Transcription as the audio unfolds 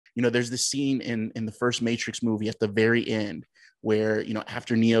there's this scene in the first Matrix movie at the very end where,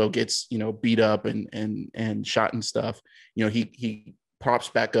 after Neo gets, beat up and shot and stuff, he pops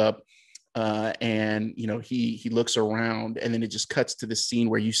back up, and he looks around, and then it just cuts to the scene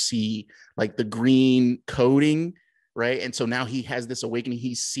where you see like the green coating, right? And so now he has this awakening.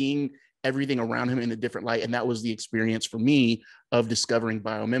 He's seeing everything around him in a different light. And that was the experience for me of discovering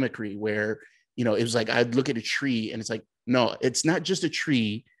biomimicry, where it was like I'd look at a tree and it's like, no, it's not just a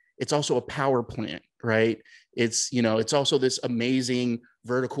tree, it's also a power plant, right? It's also this amazing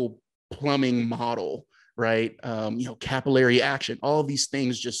vertical plumbing model, right? Capillary action, all of these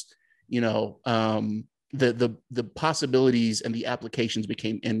things just, the possibilities and the applications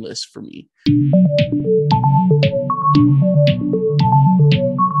became endless for me.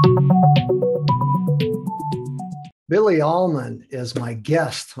 Billy Almon is my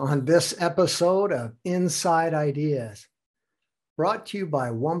guest on this episode of Inside Ideas, brought to you by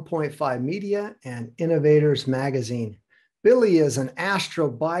 1.5 Media and Innovators Magazine. Billy is an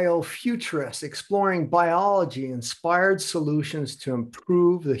Astrobiofuturist exploring biology-inspired solutions to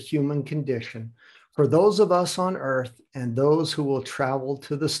improve the human condition for those of us on Earth and those who will travel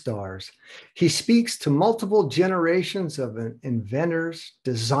to the stars. He speaks to multiple generations of inventors,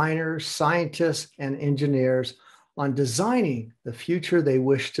 designers, scientists, and engineers on designing the future they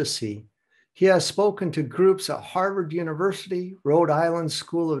wish to see. He has spoken to groups at Harvard University, Rhode Island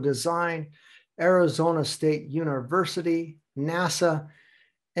School of Design, Arizona State University, NASA,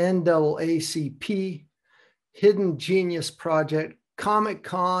 NAACP, Hidden Genius Project,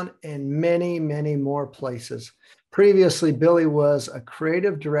 Comic-Con, and many, many more places. Previously, Billy was a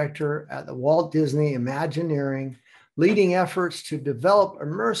creative director at the Walt Disney Imagineering, leading efforts to develop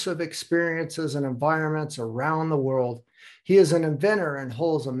immersive experiences and environments around the world. He is an inventor and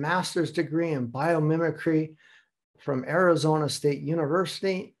holds a master's degree in biomimicry from Arizona State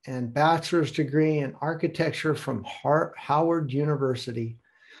University and bachelor's degree in architecture from Howard University.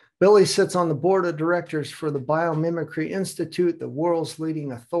 Billy sits on the board of directors for the Biomimicry Institute, the world's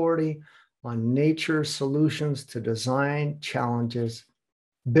leading authority on nature solutions to design challenges.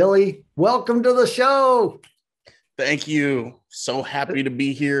 Billy, welcome to the show. Thank you. So happy to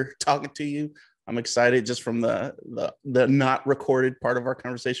be here talking to you. I'm excited just from the not recorded part of our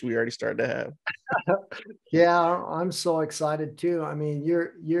conversation we already started to have. Yeah, I'm so excited too. I mean,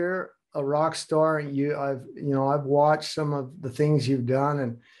 you're a rock star, and I've watched some of the things you've done,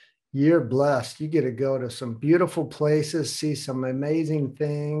 and you're blessed. You get to go to some beautiful places, see some amazing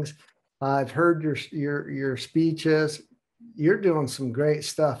things. I've heard your speeches. You're doing some great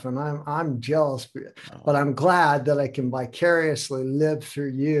stuff, and I'm jealous, but I'm glad that I can vicariously live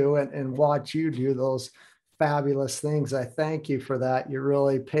through you and watch you do those fabulous things. I thank you for that. You're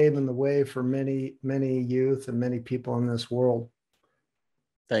really paving the way for many, many youth and many people in this world.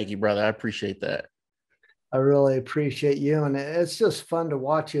 Thank you, brother. I appreciate that. I really appreciate you. And it's just fun to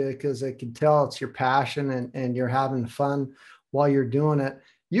watch you because I can tell it's your passion and you're having fun while you're doing it.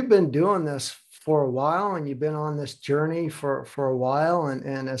 You've been doing this for a while, and you've been on this journey for a while.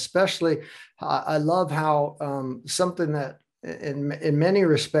 And especially, I love how something that in many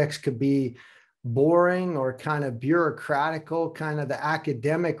respects could be boring or kind of bureaucratical, kind of the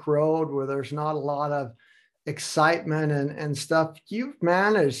academic road where there's not a lot of excitement and stuff. You've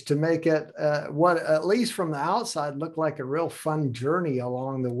managed to make it what, at least from the outside, look like a real fun journey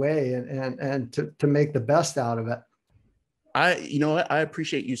along the way, and to make the best out of it. You know what? I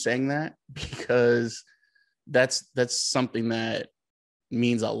appreciate you saying that, because that's something that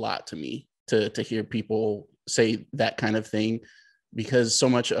means a lot to me to hear people say that kind of thing, because so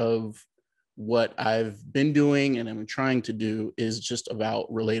much of what I've been doing and I'm trying to do is just about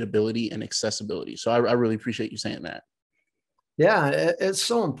relatability and accessibility. So I really appreciate you saying that. Yeah, it's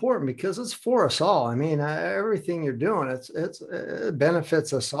so important because it's for us all. I mean, everything you're doing, it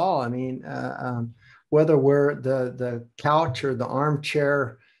benefits us all. I mean, whether we're the couch or the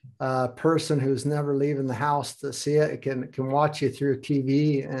armchair person who's never leaving the house to see it, can watch you through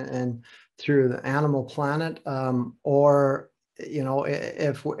TV and through the Animal Planet, or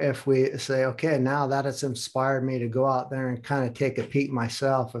if we say, okay, now that it's inspired me to go out there and kind of take a peek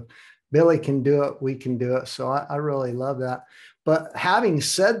myself. If Billy can do it, we can do it. So I really love that. But having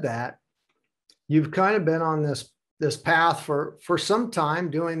said that, you've kind of been on this path for some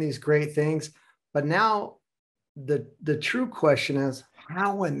time doing these great things. But now the true question is,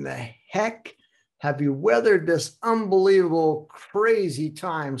 how in the heck have you weathered this unbelievable, crazy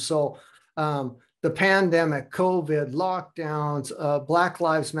time? So the pandemic, COVID, lockdowns, Black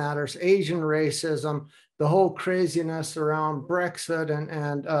Lives Matters, Asian racism, the whole craziness around Brexit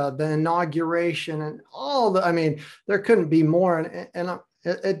and the inauguration and all I mean, there couldn't be more. And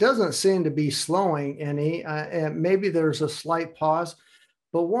it doesn't seem to be slowing any. And maybe there's a slight pause.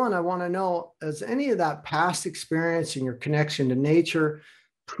 But one, I want to know, has any of that past experience and your connection to nature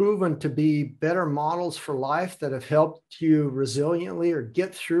proven to be better models for life that have helped you resiliently or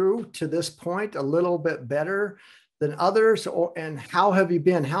get through to this point a little bit better than others? And how have you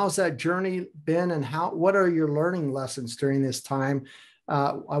been? How's that journey been? And what are your learning lessons during this time?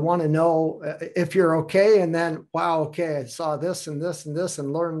 I want to know if you're okay. And then, wow, okay, I saw this and this and this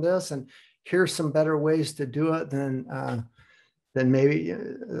and learned this, and here's some better ways to do it than maybe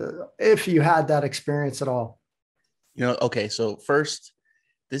if you had that experience at all. Okay. So first,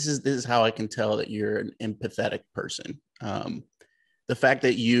 this is how I can tell that you're an empathetic person. The fact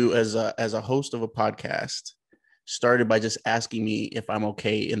that you, as a host of a podcast, started by just asking me if I'm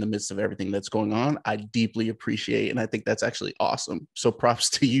okay in the midst of everything that's going on, I deeply appreciate, and I think that's actually awesome. So props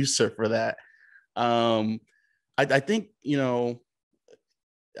to you, sir, for that. I think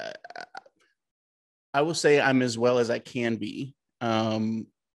I will say I'm as well as I can be. And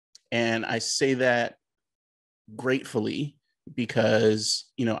I say that gratefully because,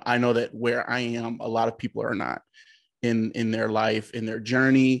 I know that where I am, a lot of people are not in their life, in their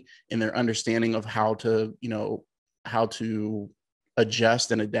journey, in their understanding of how to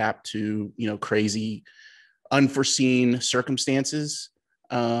adjust and adapt to, crazy, unforeseen circumstances.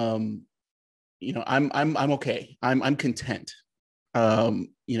 I'm okay. I'm content.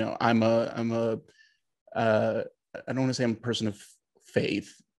 I'm a I don't want to say I'm a person of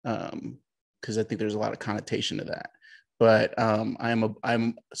faith, because I think there's a lot of connotation to that. But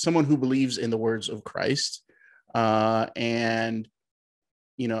I'm someone who believes in the words of Christ, and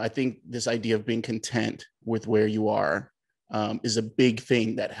I think this idea of being content with where you are is a big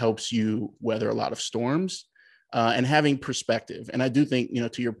thing that helps you weather a lot of storms, and having perspective. And I do think,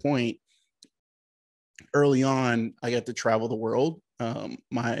 to your point, early on, I got to travel the world.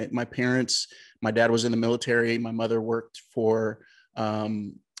 My parents, my dad was in the military. My mother worked for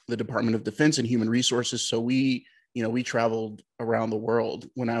the Department of Defense and Human Resources. So we traveled around the world.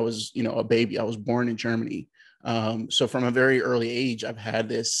 When I was, a baby, I was born in Germany. So from a very early age, I've had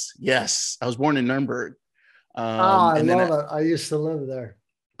this. Yes, I was born in Nuremberg. I love it. I used to live there.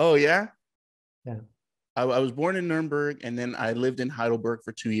 Oh yeah. Yeah. I was born in Nuremberg, and then I lived in Heidelberg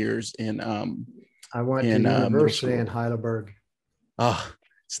for 2 years. I went to university in Heidelberg. Oh,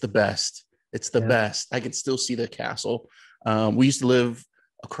 it's the best. It's the best. I can still see the castle. We used to live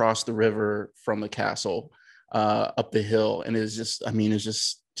across the river from the castle, up the hill, and it's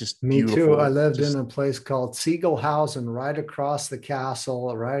just Me beautiful. too. I lived in a place called Siegelhausen, right across the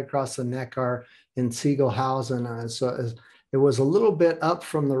castle, right across the Neckar in Siegelhausen. So it was a little bit up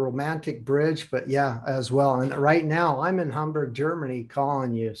from the Romantic Bridge, but yeah, as well. And right now I'm in Hamburg, Germany,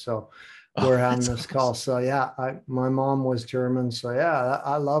 calling you. So we're having this call. So yeah, my mom was German. So yeah,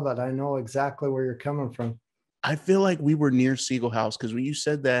 I love it. I know exactly where you're coming from. I feel like we were near Siegelhaus, because when you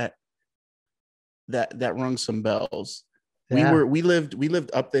said that rung some bells. Yeah. We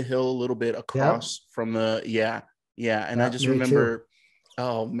lived up the hill a little bit across from the and I just remember too.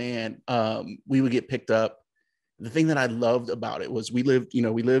 Oh man, we would get picked up. The thing that I loved about it was we lived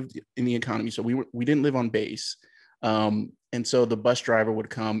in the economy, so we didn't live on base. And so the bus driver would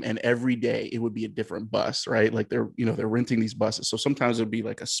come, and every day it would be a different bus, right? Like they're renting these buses. So sometimes it would be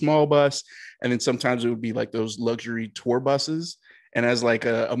like a small bus, and then sometimes it would be like those luxury tour buses. And as like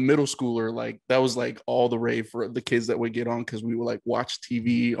a middle schooler, like that was like all the rave for the kids that would get on, because we would like watch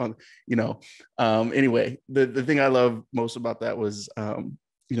TV on, anyway, the thing I love most about that was,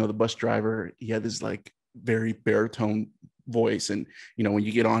 the bus driver, he had this like very baritone voice. And, when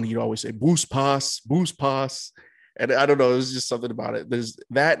you get on, he'd always say, boost pass. And I don't know, it was just something about it. There's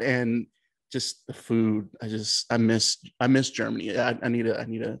that, and just the food. I miss Germany. I need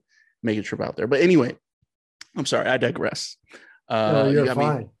to make a trip out there. But anyway, I'm sorry, I digress. No, you're you got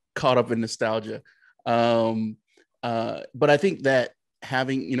fine. me caught up in nostalgia. But I think that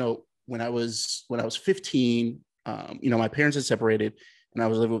having, when I was 15, my parents had separated, and I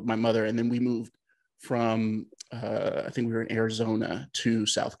was living with my mother, and then we moved from, I think we were in Arizona to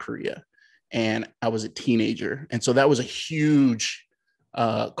South Korea, and I was a teenager. And so that was a huge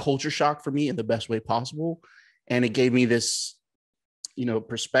culture shock for me in the best way possible. And it gave me this,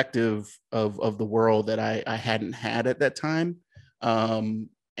 perspective of the world that I hadn't had at that time. And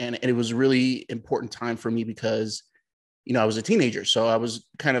it was a really important time for me because, I was a teenager. So I was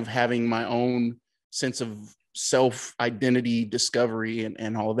kind of having my own sense of self-identity discovery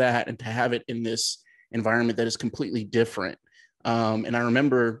and all that. And to have it in this environment that is completely different. And I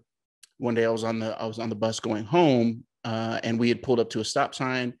remember one day I was on the bus going home, and we had pulled up to a stop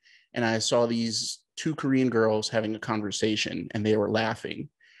sign, and I saw these two Korean girls having a conversation and they were laughing.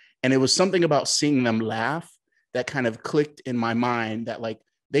 And it was something about seeing them laugh that kind of clicked in my mind that like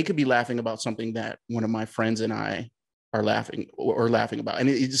they could be laughing about something that one of my friends and I are laughing or laughing about. And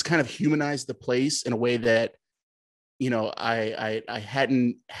it just kind of humanized the place in a way that, you know, I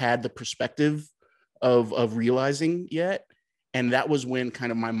hadn't had the perspective of realizing yet. And that was when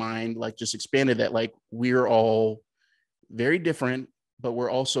kind of my mind like just expanded that like we're all very different, but we're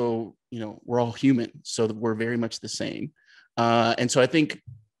also, you know, we're all human. So that we're very much the same. And so I think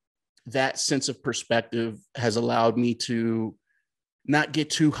that sense of perspective has allowed me to not get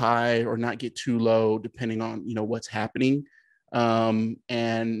too high or not get too low, depending on, you know, what's happening. And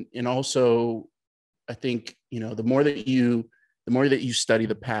also I think, you know, the more that you study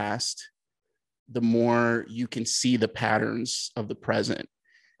the past, the more you can see the patterns of the present.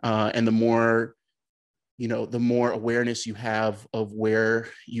 And the more, you know, the more awareness you have of where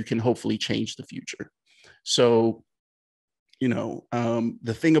you can hopefully change the future. So, you know,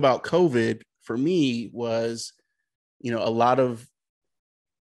 the thing about COVID for me was, you know, a lot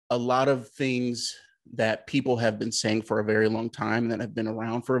of things that people have been saying for a very long time that have been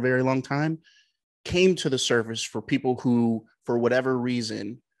around for a very long time came to the surface for people who, for whatever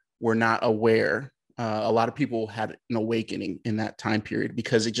reason, were not aware. A lot of people had an awakening in that time period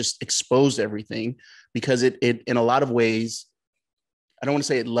because it just exposed everything, because it in a lot of ways, I don't want to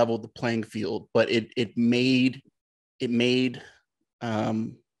say it leveled the playing field, but it made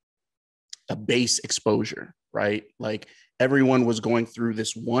a base exposure, right? Like everyone was going through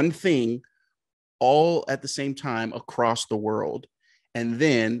this one thing all at the same time across the world. And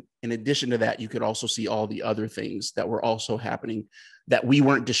then in addition to that, you could also see all the other things that were also happening, that we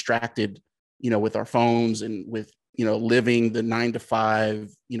weren't distracted, you know, with our phones and with, you know, living the 9 to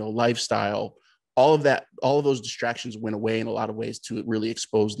 5, you know, lifestyle. All of that, all of those distractions went away in a lot of ways to really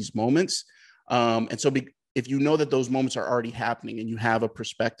expose these moments. And so if you know that those moments are already happening and you have a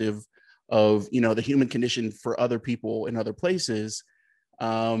perspective of, you know, the human condition for other people in other places,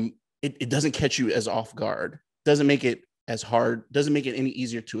 it doesn't catch you as off guard, doesn't make it as hard, doesn't make it any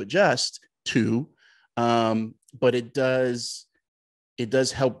easier to adjust to, but it does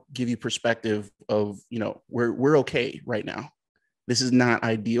help give you perspective of, you know, we're okay right now. This is not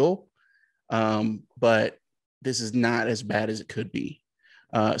ideal, but this is not as bad as it could be.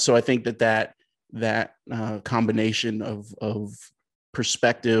 So I think that combination of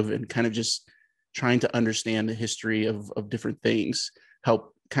perspective and kind of just trying to understand the history of different things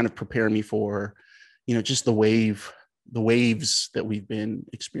help kind of prepare me for, you know, just the waves that we've been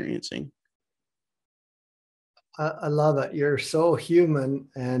experiencing. I love it. You're so human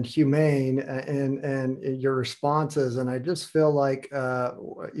and humane and your responses. And I just feel like,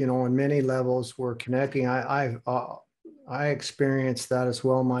 you know, on many levels we're connecting. I experienced that as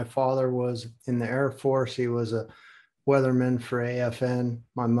well. My father was in the Air Force. He was a weatherman for AFN.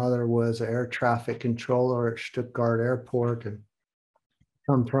 My mother was an air traffic controller at Stuttgart Airport, and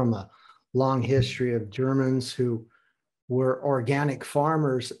come from a long history of Germans who were organic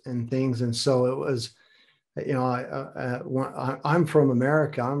farmers and things. And so it was, you know, I'm from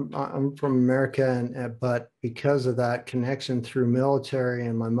America. I'm from America, and but because of that connection through military,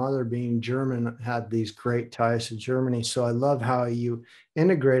 and my mother being German, had these great ties to Germany. So I love how you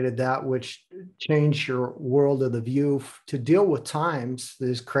integrated that, which changed your world of the view to deal with times,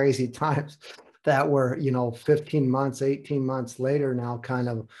 these crazy times that were, you know, 15 months, 18 months later now, kind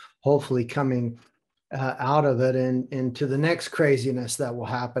of hopefully coming out of it and into the next craziness that will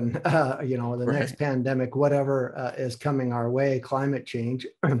happen, you know, the next pandemic, whatever is coming our way, climate change.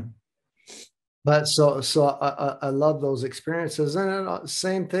 But so I love those experiences. And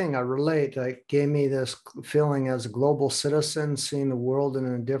same thing, I relate. It gave me this feeling as a global citizen, seeing the world in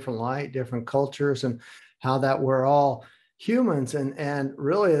a different light, different cultures, and how that we're all humans. And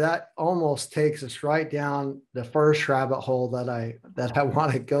really that almost takes us right down the first rabbit hole that I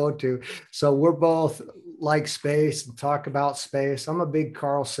want to go to. So we're both like space and talk about space. I'm a big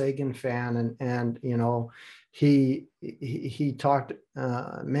Carl Sagan fan, and you know, he talked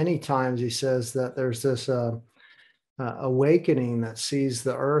many times. He says that there's this awakening that sees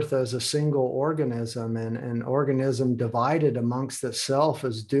the earth as a single organism, and an organism divided amongst itself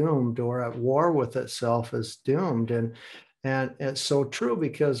is doomed, or at war with itself is doomed. And it's so true,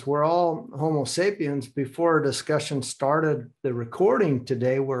 because we're all Homo sapiens. Before our discussion started the recording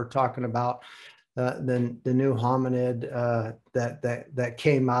today, we're talking about the new hominid that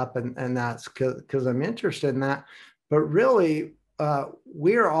came up, and that's because I'm interested in that. But really,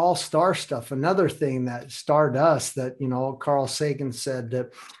 we are all star stuff. Another thing that stardust, that, you know, Carl Sagan said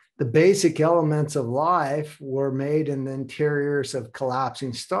that the basic elements of life were made in the interiors of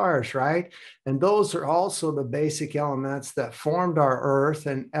collapsing stars, right? And those are also the basic elements that formed our Earth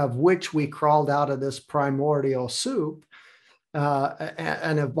and of which we crawled out of this primordial soup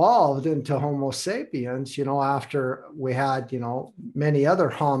and evolved into Homo sapiens, after we had, many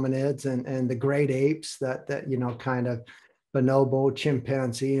other hominids and the great apes that, kind of bonobo,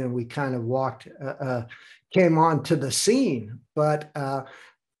 chimpanzee, and we kind of came onto the scene. But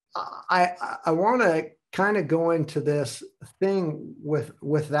I want to kind of go into this thing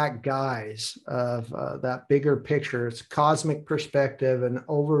with that guise of that bigger picture. It's cosmic perspective and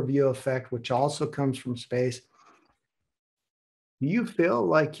overview effect, which also comes from space. Do you feel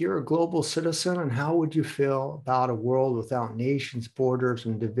like you're a global citizen, and how would you feel about a world without nations, borders,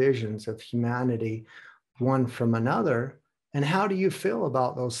 and divisions of humanity, one from another? And how do you feel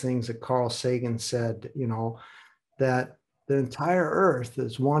about those things that Carl Sagan said, that the entire Earth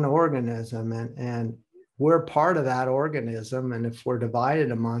is one organism, and we're part of that organism. And if we're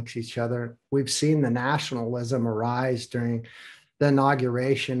divided amongst each other, we've seen the nationalism arise during the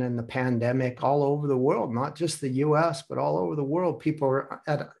inauguration and the pandemic all over the world, not just the US, but all over the world. People are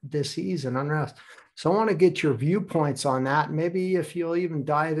at disease and unrest. So I want to get your viewpoints on that. Maybe if you'll even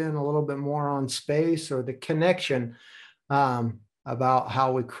dive in a little bit more on space or the connection about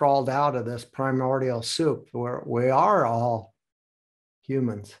how we crawled out of this primordial soup where we are all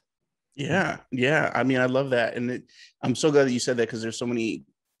humans. Yeah. I mean, I love that. And I'm so glad that you said that, because there's so many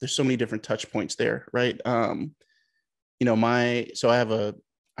different touch points there. Right. I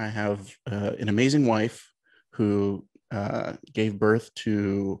have an amazing wife who gave birth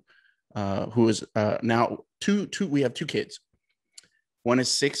to who is now we have two kids. One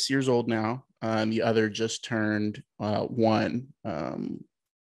is 6 years old now, and the other just turned one.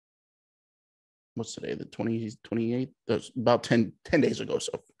 What's today? The 28th? That's about 10 days ago.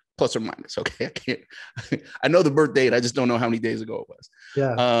 So plus or minus. Okay. I can't, I know the birth date. I just don't know how many days ago it was.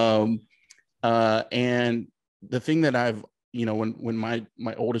 Yeah. And the thing that I've, when my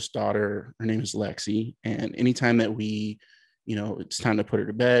oldest daughter, her name is Lexi, and anytime that we, it's time to put her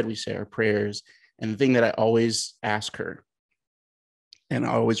to bed, we say our prayers. And the thing that I always ask her, and I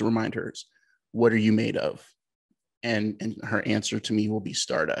always remind her, is, what are you made of? And her answer to me will be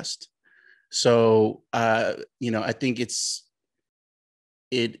stardust. So, I think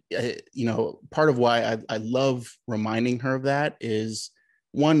part of why I love reminding her of that is,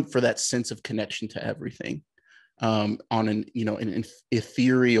 one, for that sense of connection to everything, on an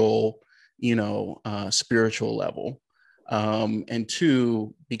ethereal, spiritual level. And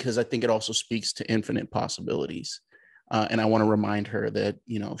two, because I think it also speaks to infinite possibilities. And I want to remind her that,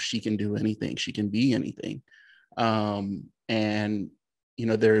 she can do anything, she can be anything. And,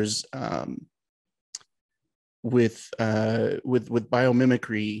 there's, with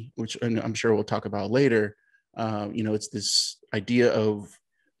biomimicry, which I'm sure we'll talk about later, it's this idea of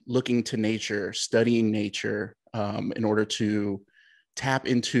looking to nature, studying nature, in order to tap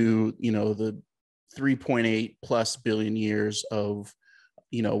into, the 3.8 plus billion years of,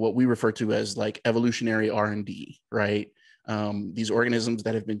 what we refer to as like evolutionary R&D, right? These organisms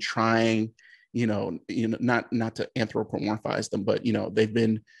that have been trying, not to anthropomorphize them, but, they've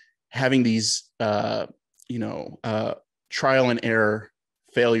been having these, trial and error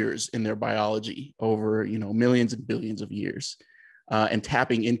failures in their biology over, millions and billions of years, and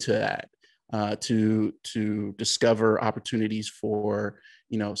tapping into that to discover opportunities for,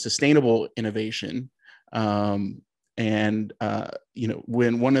 sustainable innovation. And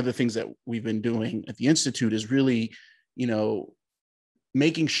when one of the things that we've been doing at the Institute is really,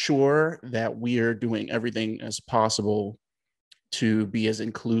 making sure that we are doing everything as possible to be as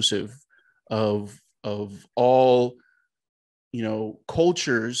inclusive of all,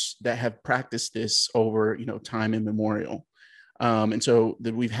 cultures that have practiced this over, time immemorial. And so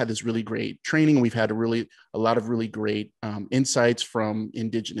that we've had this really great training. We've had a lot of really great insights from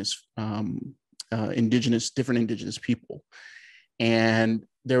different indigenous people. And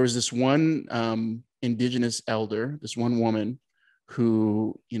there was this one indigenous elder, this one woman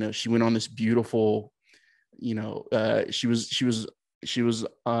who, she went on this beautiful, she was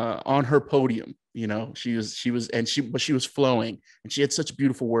on her podium, but she was flowing, and she had such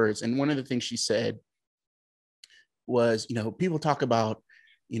beautiful words. And one of the things she said was, people talk about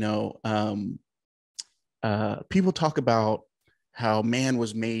how man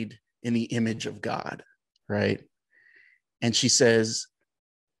was made in the image of God, right? And she says,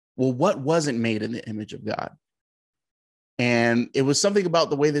 well, what wasn't made in the image of God? And it was something about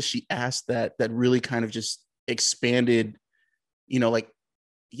the way that she asked that really kind of just expanded, like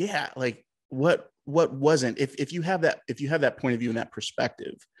what wasn't, if you have that point of view and that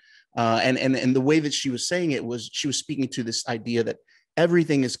perspective, And the way that she was saying it was she was speaking to this idea that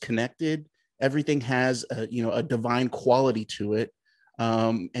everything is connected, everything has a divine quality to it,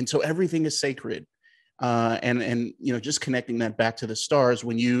 and so everything is sacred. And just connecting that back to the stars,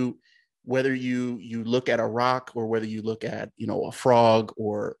 whether you look at a rock or whether you look at a frog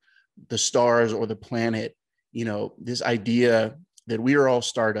or the stars or the planet, this idea that we are all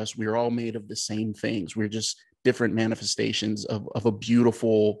stardust, we are all made of the same things, we're just different manifestations of a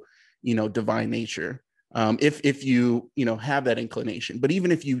beautiful divine nature, if you have that inclination. But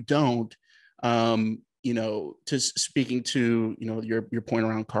even if you don't, to speaking to your point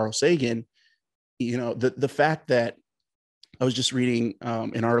around Carl Sagan, the fact that I was just reading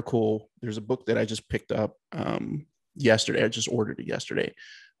an article. There's a book that I just picked up yesterday. I just ordered it yesterday,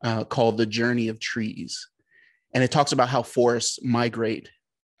 called The Journey of Trees. And it talks about how forests migrate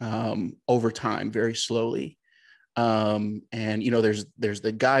over time very slowly. And, there's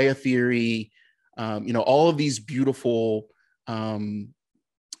the Gaia theory, all of these beautiful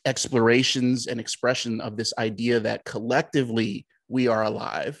explorations and expression of this idea that collectively we are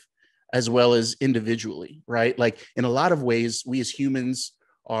alive, as well as individually, right? Like in a lot of ways, we as humans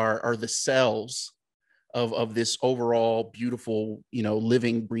are the cells of this overall beautiful,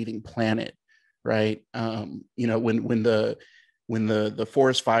 living, breathing planet, right? When the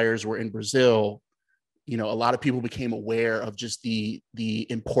forest fires were in Brazil, a lot of people became aware of just the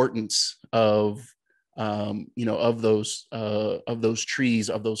importance of those trees,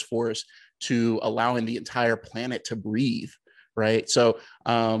 of those forests, to allowing the entire planet to breathe. Right. So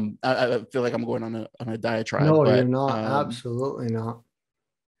I feel like I'm going on a diatribe. No, but you're not. Absolutely not.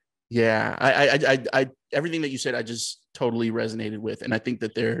 Yeah, I everything that you said, I just totally resonated with. And I think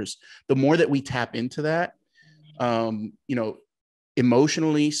that the more that we tap into that,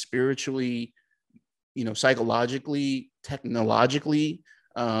 emotionally, spiritually, psychologically, technologically,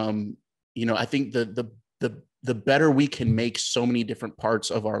 I think the better we can make so many different parts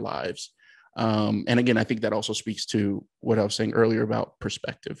of our lives. And again, I think that also speaks to what I was saying earlier about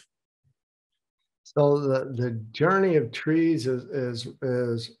perspective. So the Journey of Trees is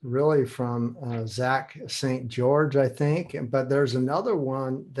really from Zach St. George, I think. But there's another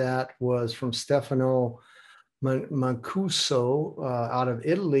one that was from Stefano Mancuso out of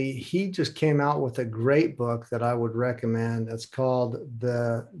Italy. He just came out with a great book that I would recommend. It's called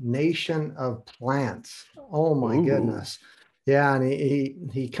The Nation of Plants. Oh my goodness. Yeah, and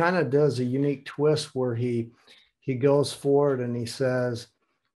he kind of does a unique twist where he goes forward and he says,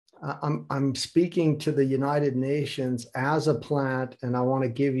 I'm speaking to the United Nations as a plant, and I want to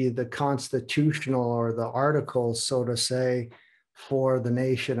give you the constitutional or the articles, so to say, for the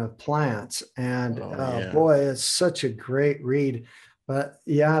nation of plants. And boy, it's such a great read. But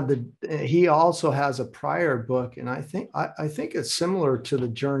yeah, he also has a prior book, and I think it's similar to the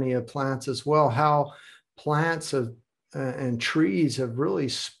Journey of Plants as well. How plants and trees have really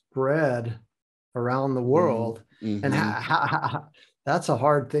spread around the world, and that's a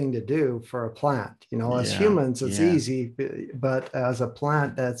hard thing to do for a plant. As humans, it's easy, but as a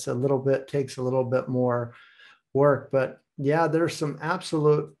plant, takes a little bit more work. But yeah, there's some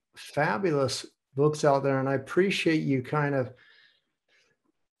absolute fabulous books out there. And I appreciate you kind of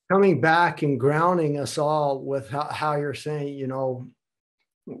coming back and grounding us all with how you're saying,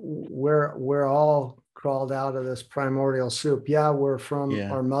 we're all crawled out of this primordial soup. Yeah, we're from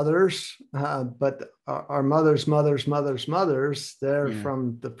our mothers, but our mothers, they're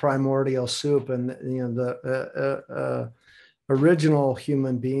from the primordial soup. And the original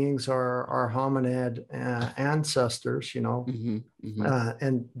human beings are our hominid ancestors,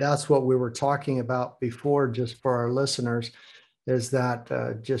 and that's what we were talking about before, just for our listeners, is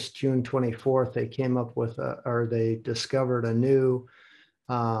that just June 24th, they came up with they discovered a new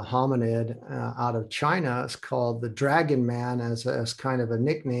hominid out of China. It's called the Dragon Man as kind of a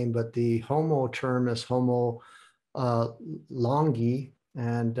nickname, but the Homo term is Homo longi.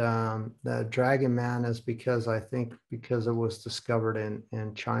 And the Dragon Man is because it was discovered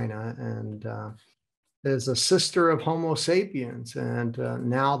in China, and is a sister of Homo sapiens. And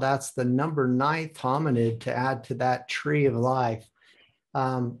now that's the number 9th hominid to add to that tree of life.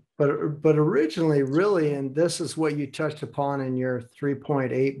 But originally, really, and this is what you touched upon in your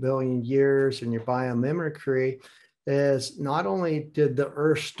 3.8 billion years and your biomimicry, is not only did the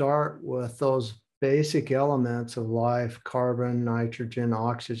Earth start with those basic elements of life, carbon, nitrogen,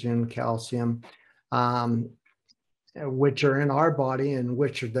 oxygen, calcium, which are in our body and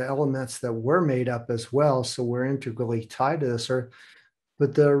which are the elements that we're made up as well. So we're integrally tied to this Earth.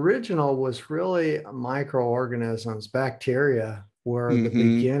 But the original was really microorganisms, bacteria, were the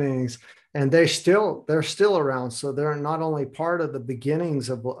Mm-hmm. beginnings, and they're still around. So they're not only part of the beginnings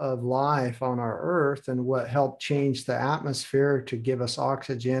of life on our earth and what helped change the atmosphere to give us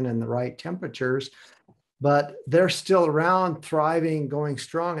oxygen and the right temperatures, but they're still around, thriving, going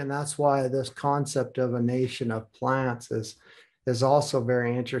strong. And that's why this concept of a nation of plants is also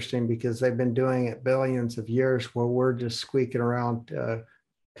very interesting, because they've been doing it billions of years, where we're just squeaking around a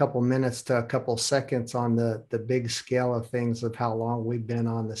couple minutes to a couple seconds on the big scale of things of how long we've been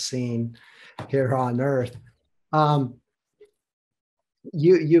on the scene here on Earth. Um,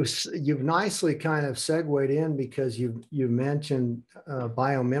 you've nicely kind of segued in, because you mentioned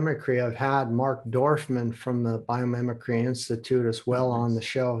biomimicry. I've had Mark Dorfman from the Biomimicry Institute as well on the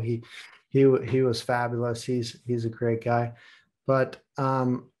show. He was fabulous. He's a great guy. But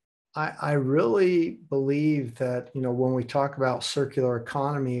I really believe that, when we talk about circular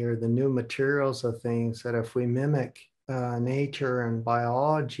economy or the new materials of things, that if we mimic nature and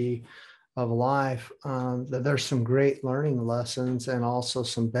biology of life, that there's some great learning lessons and also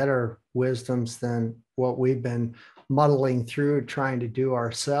some better wisdoms than what we've been muddling through trying to do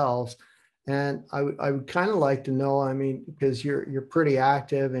ourselves. And I would kind of like to know, I mean, because you're pretty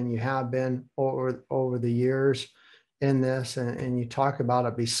active and you have been over the years in this, and you talk about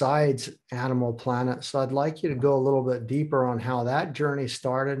it besides Animal Planet. So I'd like you to go a little bit deeper on how that journey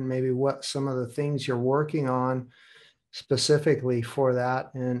started, and maybe what some of the things you're working on specifically for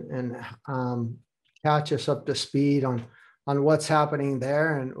that, and catch us up to speed on what's happening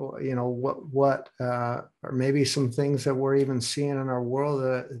there, and what or maybe some things that we're even seeing in our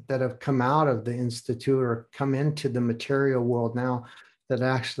world that have come out of the institute or come into the material world now, that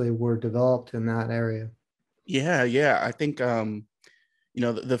actually were developed in that area. Yeah. I think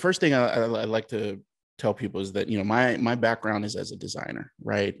the first thing I like to tell people is that my background is as a designer,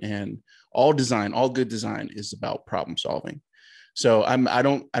 right? And all good design is about problem solving. So I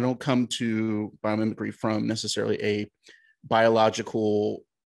don't come to biomimicry from necessarily a biological,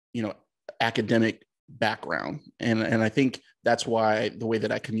 academic background, and I think that's why the way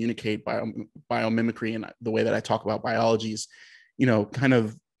that I communicate biomimicry and the way that I talk about biology is, kind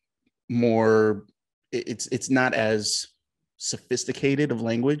of more. It's not as sophisticated of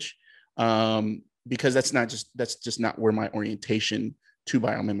language, because that's just not where my orientation to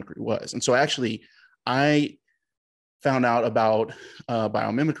biomimicry was. And so actually, I found out about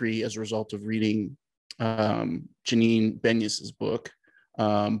biomimicry as a result of reading Janine Benyus's book,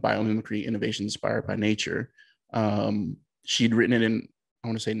 Biomimicry: Innovation Inspired by Nature. She'd written it in, I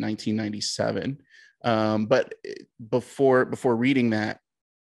want to say, 1997. But before reading that,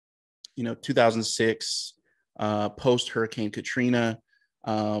 2006, post Hurricane Katrina,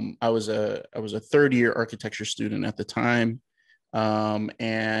 I was a third year architecture student at the time,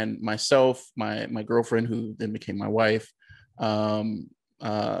 and myself, my girlfriend, who then became my wife,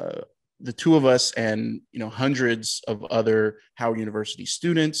 the two of us, and hundreds of other Howard University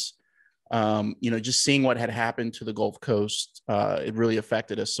students, just seeing what had happened to the Gulf Coast, it really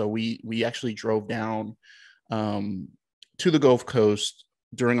affected us. So we actually drove down to the Gulf Coast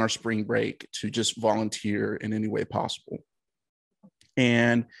during our spring break to just volunteer in any way possible.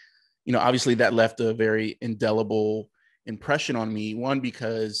 And obviously that left a very indelible impression on me. One,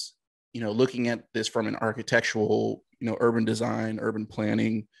 because looking at this from an architectural, urban design, urban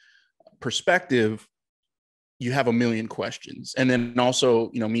planning perspective, you have a million questions. And then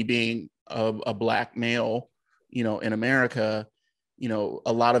also, me being a Black male, in America,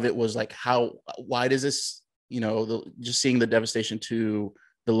 a lot of it was like, why does this, just seeing the devastation to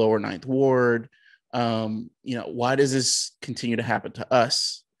the lower Ninth Ward, why does this continue to happen to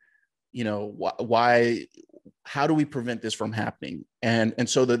us? Why, how do we prevent this from happening? And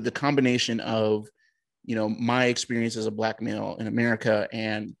so the combination of, my experience as a Black male in America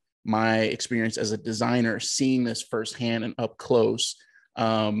and my experience as a designer, seeing this firsthand and up close,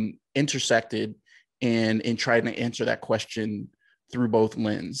 intersected in trying to answer that question through both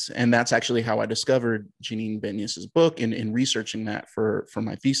lens. And that's actually how I discovered Janine Benyus's book and in researching that for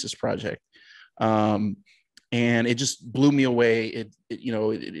my thesis project. And it just blew me away.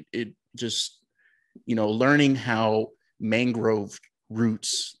 It just, learning how mangrove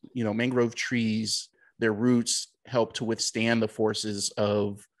roots, mangrove trees, their roots help to withstand the forces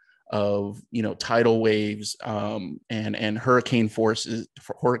of tidal waves, and hurricane force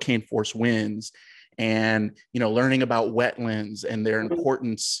winds, and learning about wetlands and their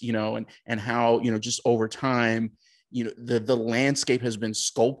importance, and how just over time, the landscape has been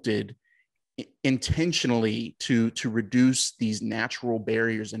sculpted intentionally to reduce these natural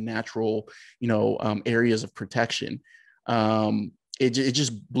barriers and natural areas of protection. it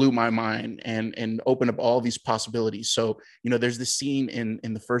just blew my mind and opened up all these possibilities. So, there's this scene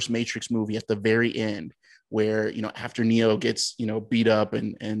in the first Matrix movie at the very end where, after Neo gets, beat up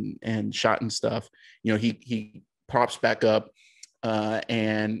and shot and stuff, he pops back up,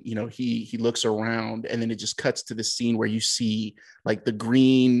 and he looks around, and then it just cuts to the scene where you see like the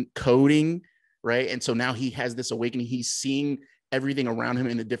green coating, right? And so now he has this awakening. He's seeing everything around him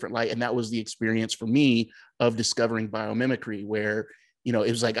in a different light. And that was the experience for me of discovering biomimicry, where, it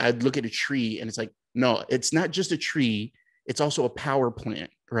was like, I'd look at a tree and it's like, no, it's not just a tree. It's also a power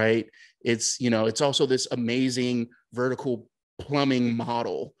plant, right? It's also this amazing vertical plumbing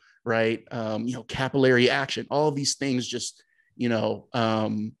model, right? Capillary action, all of these things just, the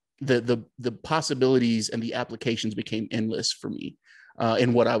possibilities and the applications became endless for me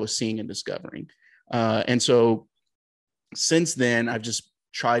in what I was seeing and discovering. And so since then, I've just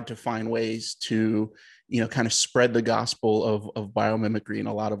tried to find ways to, kind of spread the gospel of biomimicry in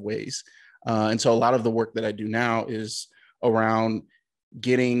a lot of ways. And so a lot of the work that I do now is around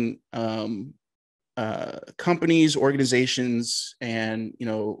getting companies, organizations, and,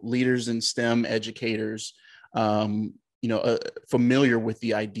 leaders in STEM educators, familiar with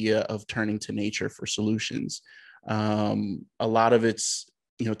the idea of turning to nature for solutions. A lot of it's,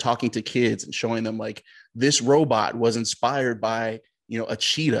 talking to kids and showing them like this robot was inspired by, a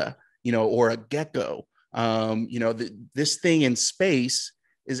cheetah, or a gecko. This thing in space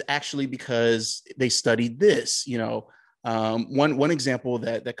is actually because they studied this. One example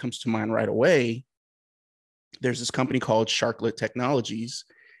that comes to mind right away. There's this company called Sharklet Technologies,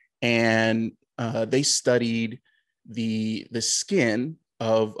 and they studied the skin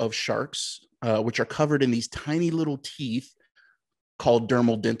of sharks, which are covered in these tiny little teeth called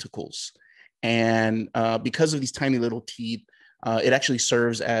dermal denticles. And because of these tiny little teeth, it actually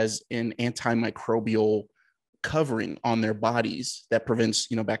serves as an antimicrobial covering on their bodies that prevents,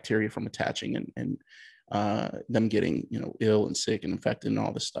 bacteria from attaching and them getting, ill and sick and infected and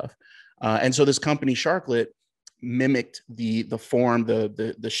all this stuff. And so this company Sharklet mimicked the form,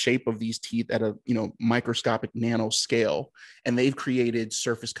 the shape of these teeth at a, microscopic nano scale. And they've created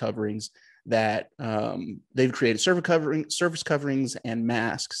surface coverings that surface coverings and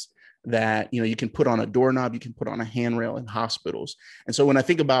masks that, you can put on a doorknob, you can put on a handrail in hospitals. And so when I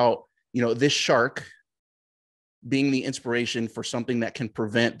think about, this shark being the inspiration for something that can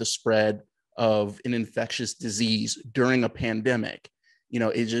prevent the spread of an infectious disease during a pandemic,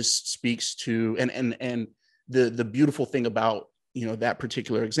 it just speaks to, and the beautiful thing about, that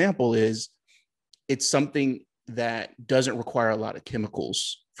particular example is it's something that doesn't require a lot of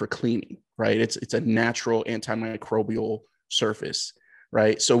chemicals for cleaning, right? It's a natural antimicrobial surface,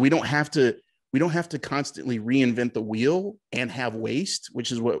 right? So we don't have to constantly reinvent the wheel and have waste,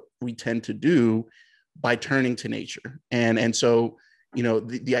 which is what we tend to do by turning to nature. And so,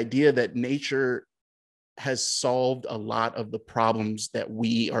 the idea that nature has solved a lot of the problems that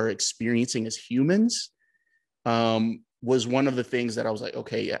we are experiencing as humans was one of the things that I was like,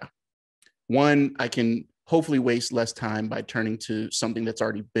 okay, yeah. One, I can hopefully waste less time by turning to something that's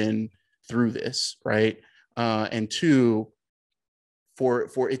already been through this, right? And two,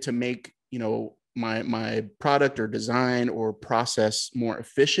 for it to make, my product or design or process more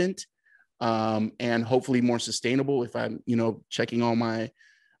efficient, and hopefully more sustainable if I'm, checking all my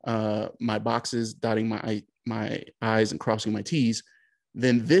boxes, dotting my I's and crossing my T's,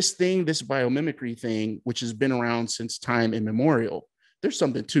 then this biomimicry thing, which has been around since time immemorial, there's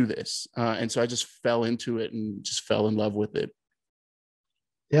something to this. And so I just fell into it and just fell in love with it.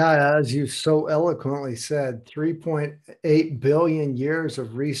 Yeah, as you so eloquently said, 3.8 billion years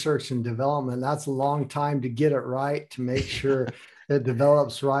of research and development. That's a long time to get it right, to make sure it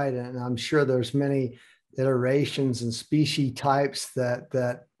develops right. And I'm sure there's many iterations and species types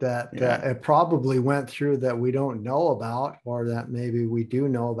that it probably went through that we don't know about, or that maybe we do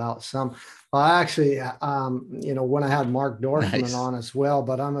know about some. Well, actually, when I had Mark Dorfman on as well,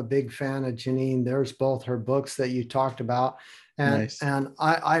 but I'm a big fan of Janine. There's both her books that you talked about. And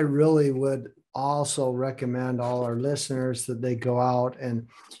I really would also recommend all our listeners that they go out and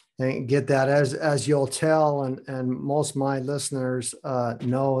get that. As you'll tell, and most of my listeners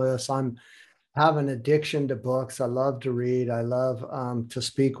know this, I'm have an addiction to books. I love to read. I love to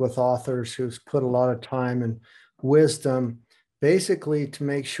speak with authors who's put a lot of time and wisdom, basically to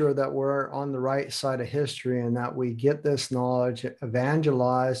make sure that we're on the right side of history and that we get this knowledge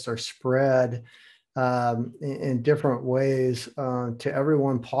evangelized or spread in different ways to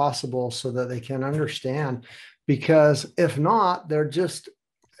everyone possible, so that they can understand. Because if not, they're just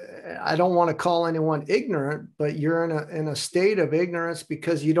I don't want to call anyone ignorant, but you're in a state of ignorance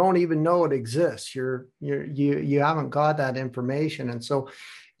because you don't even know it exists. You haven't got that information. And so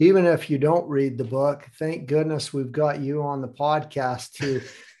even if you don't read the book, thank goodness we've got you on the podcast to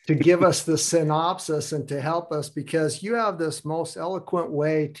give us the synopsis and to help us, because you have this most eloquent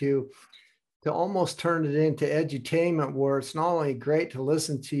way to almost turn it into edutainment, where it's not only great to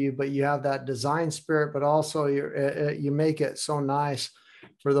listen to you, but you have that design spirit, but also you make it so nice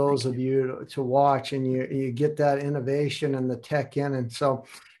for those of you to watch, and you get that innovation and the tech in.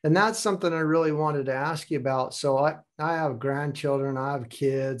 And that's something I really wanted to ask you about. So I have grandchildren, I have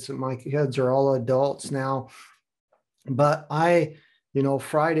kids, and my kids are all adults now, but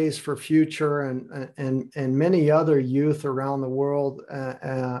Fridays for Future and many other youth around the world,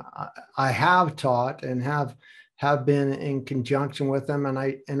 I have taught and have been in conjunction with them, and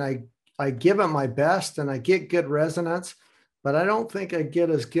I give it my best, and I get good resonance, but I don't think I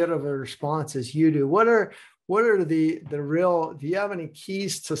get as good of a response as you do. What are the real? Do you have any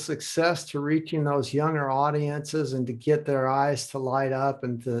keys to success to reaching those younger audiences and to get their eyes to light up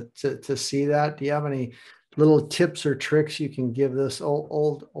and to see that? Do you have any little tips or tricks you can give this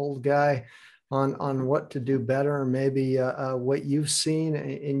old guy on what to do better, or maybe what you've seen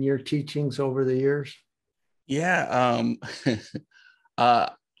in your teachings over the years? Yeah.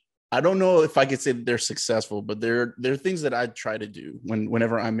 I don't know if I could say that they're successful, but there are things that I try to do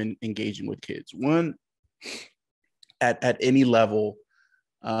whenever I'm engaging with kids. One, at any level,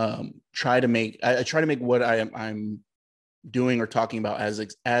 I try to make what I'm doing or talking about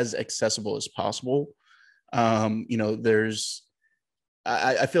as accessible as possible. I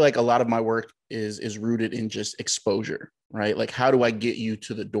feel like a lot of my work is rooted in just exposure, right? Like, how do I get you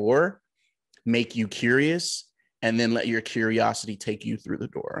to the door, make you curious, and then let your curiosity take you through the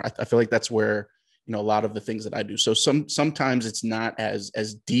door? I feel like that's where, a lot of the things that I do. So sometimes it's not as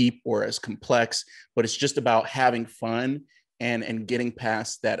deep or as complex, but it's just about having fun and getting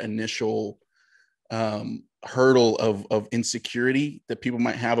past that initial hurdle of insecurity that people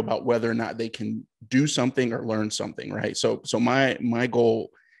might have about whether or not they can do something or learn something, right? So my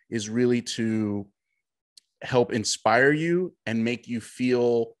goal is really to help inspire you and make you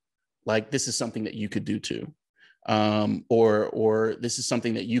feel like this is something that you could do too. Or this is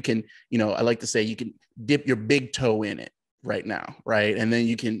something that you can, I like to say, you can dip your big toe in it right now, right? And then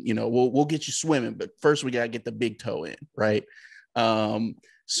you can, we'll get you swimming, but first we got to get the big toe in, right?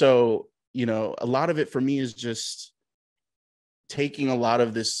 So a lot of it for me is just taking a lot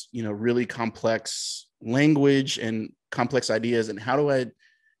of this, really complex language and complex ideas, and how do I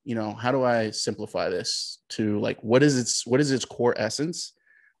simplify this to, like, what is its core essence,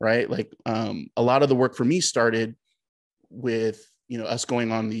 right? Like, a lot of the work for me started with, us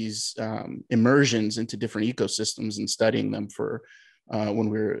going on these immersions into different ecosystems and studying them for when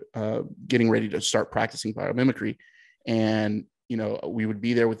we were getting ready to start practicing biomimicry. And we would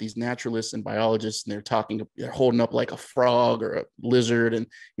be there with these naturalists and biologists, and they're holding up like a frog or a lizard, and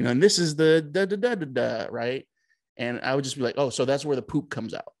and this is the da da da da da, right? And I would just be like, oh, so that's where the poop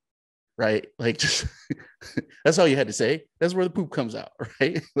comes out, right? Like, just that's all you had to say. That's where the poop comes out,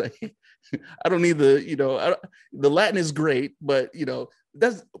 right? Like, I don't need the Latin is great, but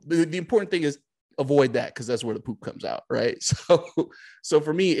that's the important thing is avoid that, because that's where the poop comes out, right? So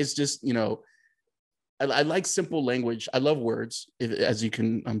for me, it's just I like simple language. I love words,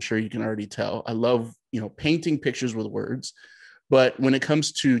 I'm sure you can already tell. I love, painting pictures with words. But when it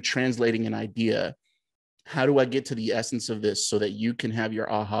comes to translating an idea, how do I get to the essence of this so that you can have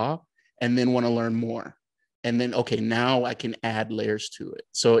your aha and then want to learn more? And then, okay, now I can add layers to it.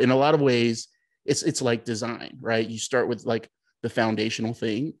 So in a lot of ways, it's like design, right? You start with like the foundational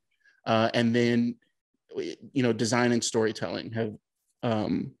thing, and then, design and storytelling have,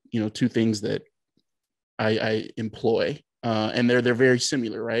 two things that I employ, and they're very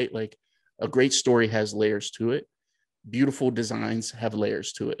similar, right? Like, a great story has layers to it. Beautiful designs have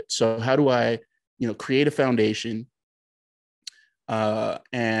layers to it. So how do I, create a foundation,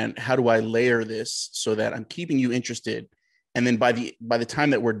 and how do I layer this so that I'm keeping you interested? And then by the time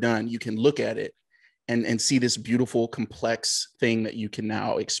that we're done, you can look at it and see this beautiful, complex thing that you can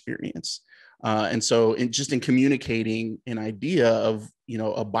now experience. And so in communicating an idea of,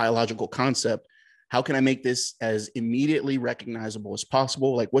 a biological concept, how can I make this as immediately recognizable as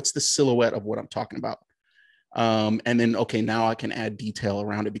possible? Like, what's the silhouette of what I'm talking about? And then, okay, now I can add detail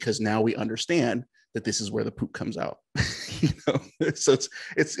around it, because now we understand that this is where the poop comes out. So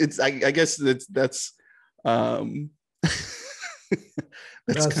I guess that's that's kind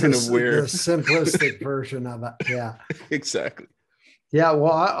of where the simplistic version of it. Yeah, exactly. Yeah,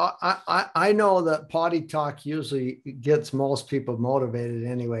 well, I know that potty talk usually gets most people motivated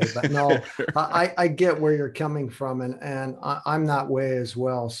anyway, but no, I get where you're coming from, and I'm that way as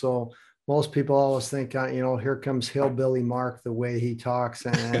well. So most people always think, here comes hillbilly Mark, the way he talks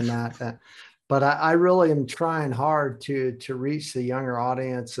and that. But I really am trying hard to reach the younger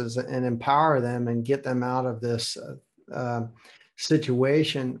audiences and empower them and get them out of this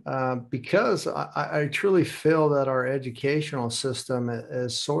situation, because I truly feel that our educational system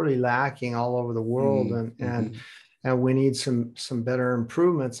is sorely lacking all over the world, Mm-hmm. and we need some better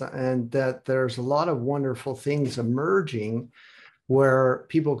improvements, and that there's a lot of wonderful things emerging where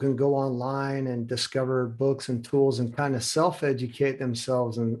people can go online and discover books and tools and kind of self-educate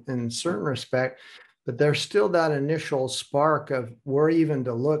themselves in certain respect. But there's still that initial spark of where even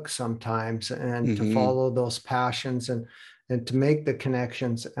to look sometimes, and to Mm-hmm. follow those passions, and to make the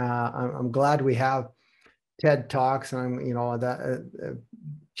connections. I'm glad we have TED Talks, and that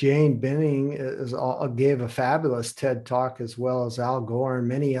Jane Binning gave a fabulous TED Talk, as well as Al Gore and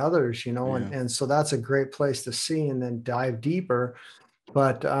many others, Yeah. and so that's a great place to see and then dive deeper.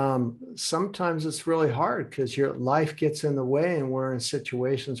 But sometimes it's really hard because your life gets in the way, and we're in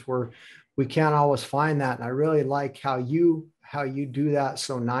situations where we can't always find that. And I really like how you do that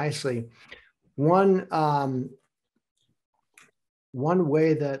so nicely. One one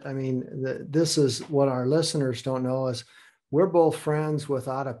way that, I mean, this is what our listeners don't know, is we're both friends with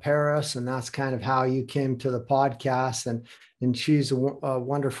Ada Paris, and that's kind of how you came to the podcast. And she's a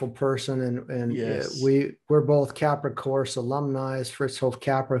wonderful person, and Yes. we're both Capra course alumni, Fritz Hof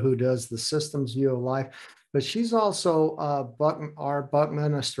Capra, who does the systems view of life. But she's also our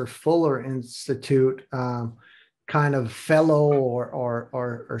Buckminster Fuller Institute kind of fellow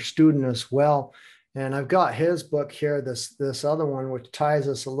or student as well. And I've got his book here, this other one, which ties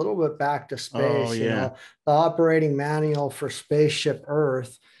us a little bit back to Oh space, yeah. the operating manual for Spaceship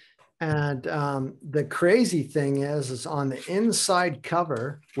Earth. And the crazy thing is on the inside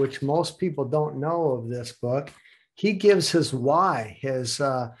cover, which most people don't know of this book, he gives his why,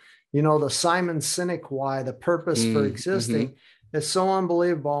 the Simon Sinek why, the purpose for Mm-hmm. existing. It's so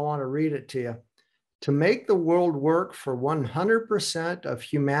unbelievable. I want to read it to you. To make the world work for 100% of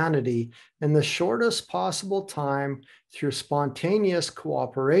humanity in the shortest possible time through spontaneous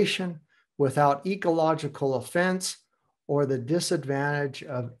cooperation without ecological offense or the disadvantage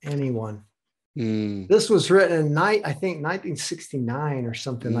of anyone. Mm, This was written in, I think, 1969 or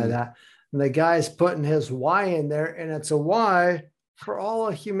something like mm, that. And the guy's putting his why in there, and it's a why for all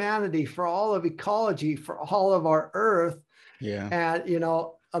of humanity, for all of ecology, for all of our earth. yeah. And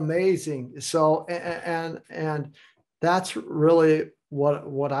amazing. So and that's really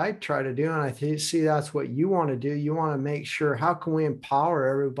what I try to do, and I see that's what you want to do. You want to make sure, how can we empower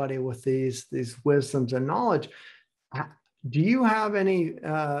everybody with these wisdoms and knowledge. Do you have any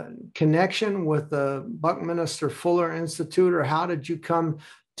connection with the Buckminster Fuller Institute, or how did you come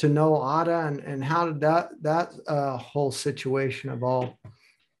to know Ada, and how did that whole situation evolve?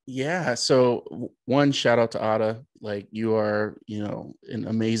 Yeah. So one shout out to Ada. Like you are, an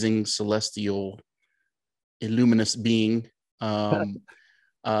amazing celestial, illuminous being. Um,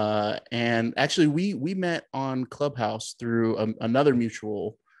 and actually we met on Clubhouse through another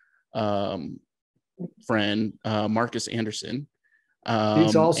mutual um friend, Marcus Anderson.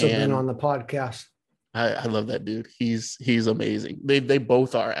 He's also been And on the podcast. I love that dude. He's amazing. They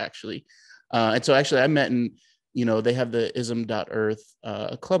both are actually. And so actually I met in, they have the ism.earth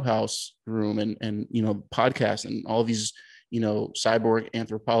clubhouse room and podcast and all these, cyborg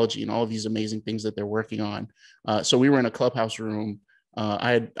anthropology and all of these amazing things that they're working on. So we were in a clubhouse room.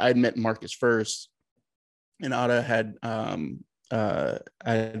 I had met Marcus first, and Ada had I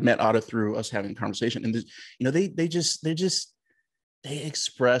had met Ada through us having a conversation. And they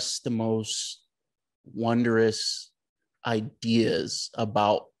express the most wondrous ideas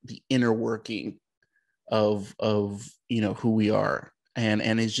about the inner working of who we are, and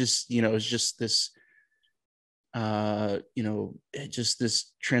it's just this just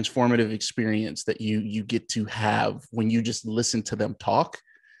this transformative experience that you get to have when you just listen to them talk.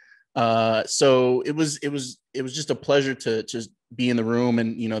 So it was just a pleasure to just be in the room,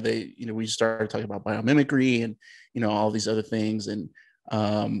 and we started talking about biomimicry and all these other things. And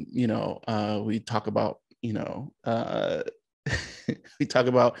we talk about we talk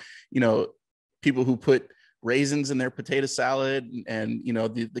about people who put raisins in their potato salad, and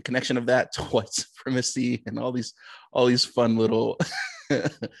the connection of that to white supremacy and all these fun little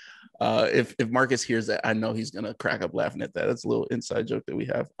if Marcus hears that, I know he's gonna crack up laughing at that. That's a little inside joke that we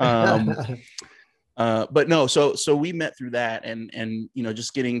have. But no, so we met through that, and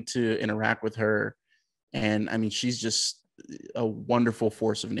just getting to interact with her. And I mean, she's just a wonderful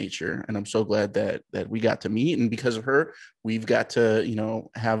force of nature, and I'm so glad that we got to meet, and because of her we've got to, you know,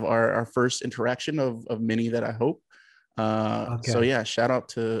 have our first interaction of many that I hope. So Okay. yeah, shout out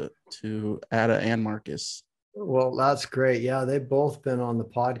to Ada and Marcus. Well, that's great. Yeah, they've both been on the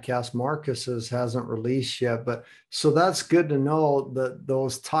podcast. Marcus's hasn't released yet, but so that's good to know that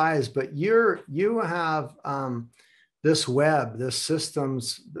those ties. But you have this web, this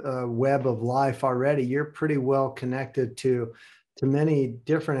systems web of life already. You're pretty well connected to many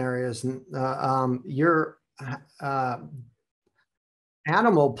different areas. Your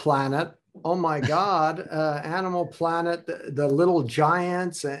Animal Planet. Oh my God, Animal Planet, the Little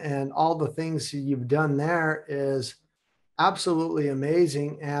Giants, and all the things you've done there is absolutely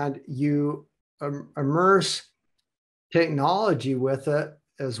amazing. And you immerse technology with it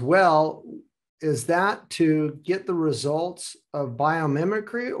as well. Is that to get the results of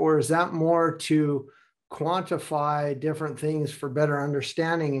biomimicry, or is that more to quantify different things for better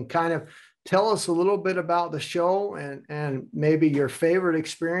understanding? And kind of tell us a little bit about the show and maybe your favorite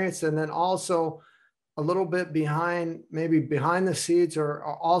experience, and then also a little bit maybe behind the scenes, or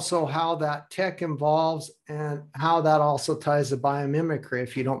also how that tech involves and how that also ties to biomimicry,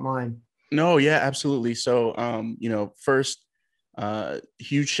 if you don't mind. No, yeah, absolutely. So, you know, first,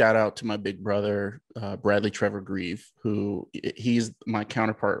 huge shout out to my big brother, Bradley Trevor Grieve, who he's my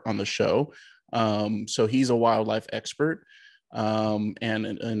counterpart on the show. So he's a wildlife expert, and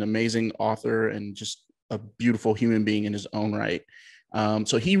an amazing author, and just a beautiful human being in his own right.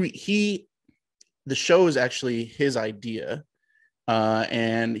 So the show is actually his idea,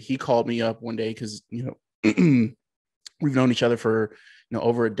 and he called me up one day because, you know, we've known each other for, you know,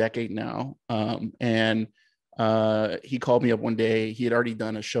 over a decade now. And he called me up one day. He had already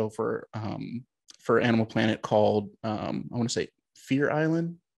done a show for Animal Planet called, I want to say Fear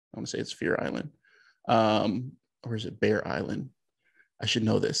Island. I want to say it's Fear Island. Or is it Bear Island? I should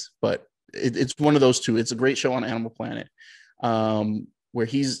know this, but it's one of those two. It's a great show on Animal Planet, where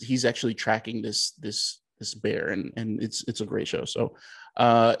he's actually tracking this bear, and it's a great show. So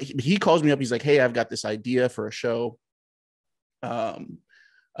he calls me up. He's like, "Hey, I've got this idea for a show. We're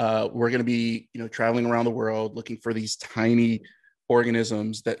going to be, you know, traveling around the world looking for these tiny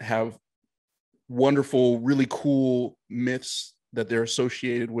organisms that have wonderful, really cool myths that they're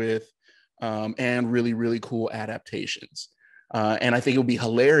associated with, and really, really cool adaptations. And I think it would be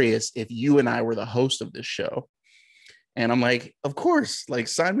hilarious if you and I were the host of this show." And I'm like, "Of course, like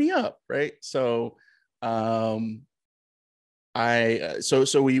sign me up." Right. So, so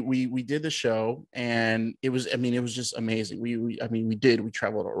we did the show, and it was, I mean, it was just amazing. We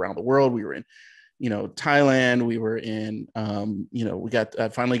traveled around the world. We were in, you know, Thailand. We were in, you know, I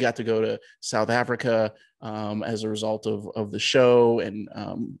finally got to go to South Africa, as a result of the show. And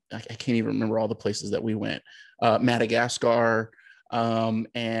I can't even remember all the places that we went. Madagascar.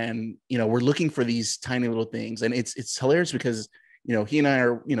 And, you know, we're looking for these tiny little things, and it's hilarious because, you know, he and I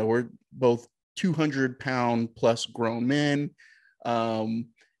are, you know, we're both 200-pound plus grown men. And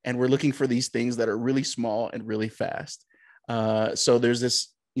we're looking for these things that are really small and really fast. So there's this,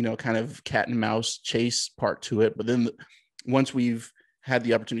 you know, kind of cat and mouse chase part to it. But then once we've had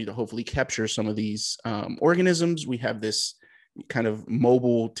the opportunity to hopefully capture some of these organisms, we have this kind of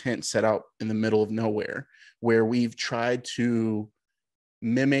mobile tent set out in the middle of nowhere, where we've tried to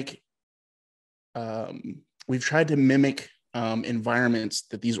mimic environments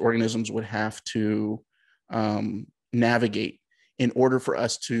that these organisms would have to navigate in order for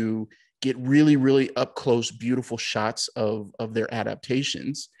us to get really, really up close, beautiful shots of their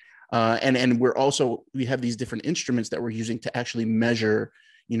adaptations. And we have these different instruments that we're using to actually measure,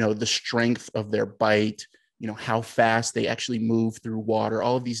 you know, the strength of their bite, you know, how fast they actually move through water,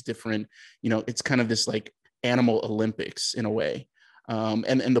 all of these different, you know, it's kind of this like animal Olympics in a way.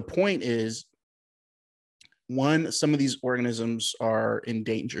 And the point is, one, some of these organisms are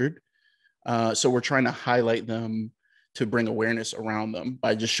endangered. So we're trying to highlight them to bring awareness around them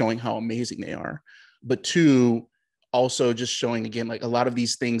by just showing how amazing they are. But two, also just showing, again, like a lot of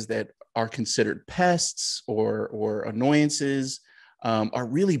these things that are considered pests or annoyances, are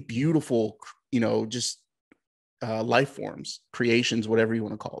really beautiful, you know, just life forms, creations, whatever you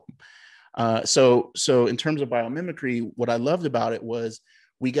want to call them. So in terms of biomimicry, what I loved about it was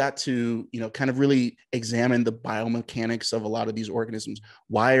we got to, you know, kind of really examine the biomechanics of a lot of these organisms.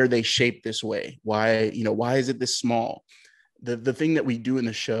 Why are they shaped this way? Why is it this small? The thing that we do in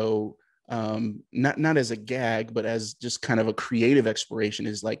the show, not as a gag, but as just kind of a creative exploration,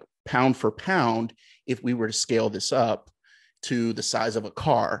 is like pound for pound, if we were to scale this up to the size of a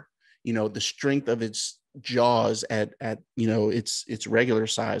car, you know, the strength of its jaws at you know, its regular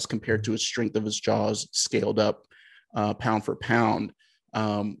size compared to its strength of its jaws scaled up pound for pound,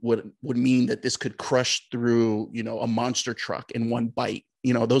 would mean that this could crush through, you know, a monster truck in one bite,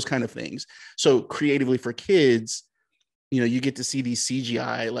 you know, those kind of things. So creatively for kids, you know, you get to see these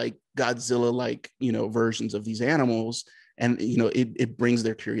CGI, like Godzilla, like, you know, versions of these animals. And, you know, it brings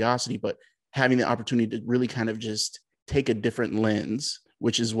their curiosity, but having the opportunity to really kind of just take a different lens,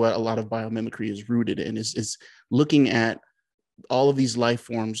 which is what a lot of biomimicry is rooted in, is looking at all of these life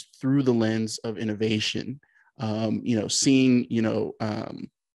forms through the lens of innovation. You know, seeing, you know,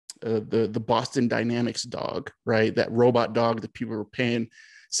 the Boston Dynamics dog, right? That robot dog that people were paying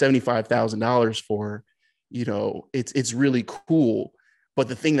 $75,000 for. You know, it's really cool, but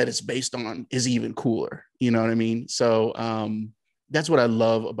the thing that it's based on is even cooler. You know what I mean? So that's what I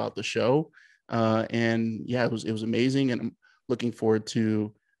love about the show. And yeah, it was amazing, and I'm looking forward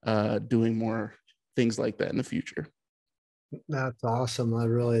to doing more things like that in the future. That's awesome. I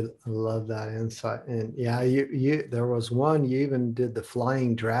really love that insight. And yeah, you there was one, you even did the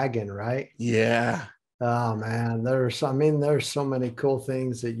flying dragon, right? Yeah. Oh man, I mean, there's so many cool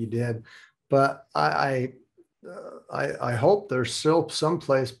things that you did, but I hope there's still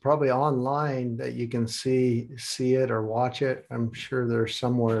someplace probably online that you can see it or watch it. I'm sure there's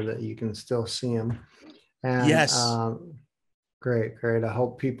somewhere that you can still see them. And Yes. great, great. I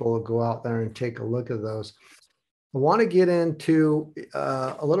hope people will go out there and take a look at those. I want to get into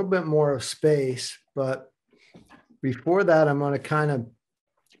a little bit more of space, but before that, I'm going to kind of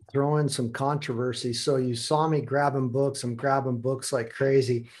throw in some controversy. So you saw me grabbing books. I'm grabbing books like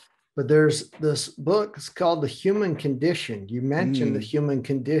crazy. But there's this book, it's called The Human Condition. You mentioned the human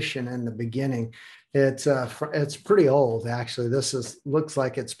condition in the beginning. It's pretty old, actually. Looks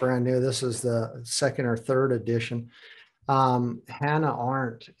like it's brand new. This is the second or third edition. Hannah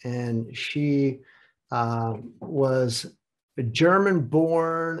Arendt, and she was a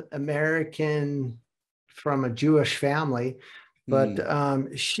German-born American from a Jewish family, but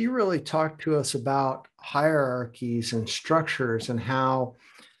she really talked to us about hierarchies and structures and how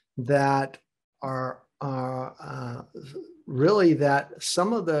that are really that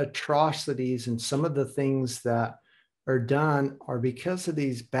some of the atrocities and some of the things that are done are because of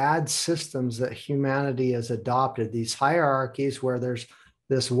these bad systems that humanity has adopted, these hierarchies where there's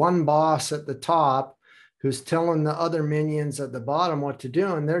this one boss at the top who's telling the other minions at the bottom what to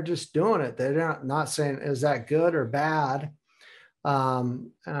do, and they're just doing it. They're not saying, is that good or bad?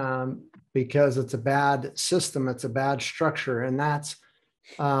 Because it's a bad system, it's a bad structure. And that's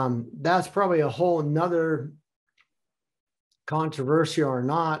probably a whole nother controversial or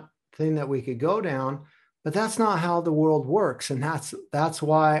not thing that we could go down, but that's not how the world works. And that's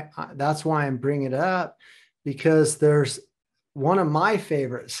why I'm bringing it up, because there's one of my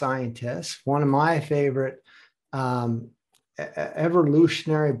favorite scientists, one of my favorite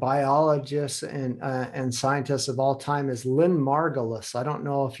evolutionary biologists and scientists of all time is Lynn Margulis. I don't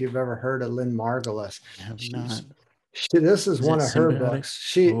know if you've ever heard of Lynn Margulis. I have not. This is one of her symbiotic?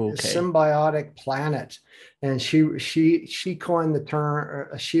 books. Okay. Symbiotic Planet, and she coined the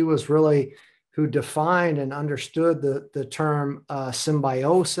term. She was really who defined and understood the term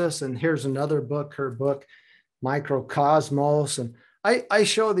symbiosis. And here's another book, her book, Microcosmos. And I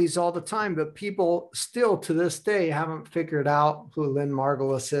show these all the time, but people still to this day haven't figured out who Lynn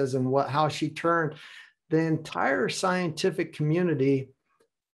Margulis is and how she turned the entire scientific community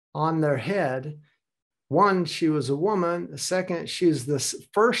on their head. One, she was a woman. The second, she's the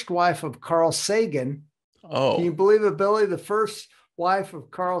first wife of Carl Sagan. Oh. Can you believe it, Billy? The first wife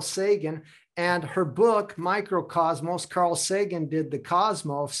of Carl Sagan. And her book, Microcosmos, Carl Sagan did the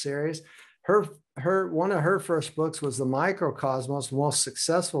Cosmos series. One of her first books was the Microcosmos, most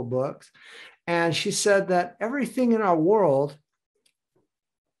successful books. And she said that everything in our world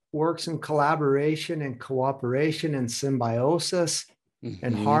works in collaboration and cooperation and symbiosis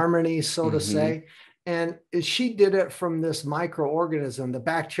and harmony, so to say. And she did it from this microorganism. The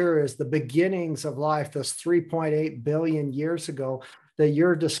bacteria is the beginnings of life, this 3.8 billion years ago that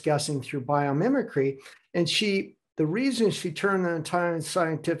you're discussing through biomimicry. And the reason she turned the entire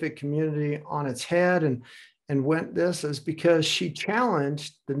scientific community on its head and went this is because she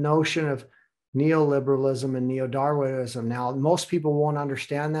challenged the notion of neoliberalism and neo-Darwinism. Now, most people won't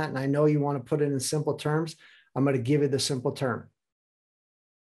understand that, and I know you want to put it in simple terms. I'm going to give you the simple term.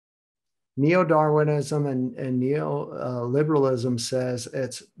 Neo-Darwinism and neoliberalism says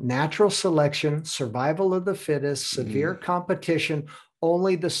it's natural selection, survival of the fittest, severe competition,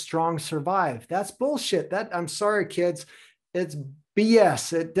 only the strong survive. That's bullshit. I'm sorry, kids. It's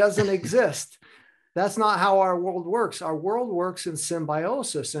BS. It doesn't exist. That's not how our world works. Our world works in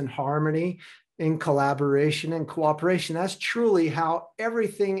symbiosis and harmony, in collaboration and cooperation. That's truly how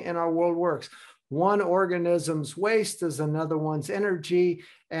everything in our world works. one organism's waste is another one's energy,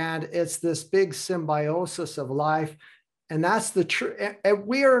 and it's this big symbiosis of life. And that's the truth.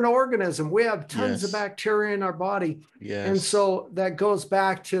 We are an organism. We have tons of bacteria in our body. Yes. And so that goes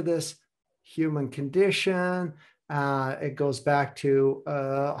back to this human condition. It goes back to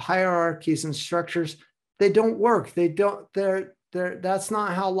hierarchies and structures. They don't work. That's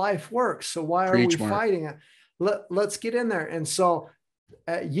not how life works. So why are we fighting it? Let's get in there. And so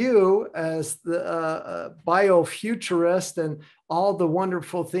you, as the biofuturist and all the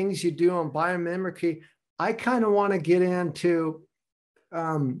wonderful things you do on biomimicry, I kind of want to get into,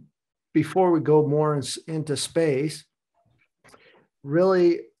 before we go more into space,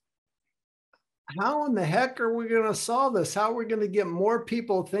 really, how in the heck are we going to solve this? How are we going to get more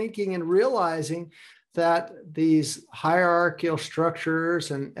people thinking and realizing that these hierarchical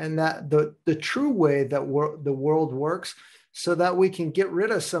structures and that the true way that the world works, so that we can get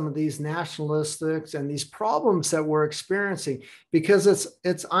rid of some of these nationalistics and these problems that we're experiencing? Because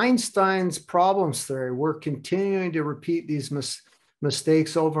it's Einstein's problems theory. We're continuing to repeat these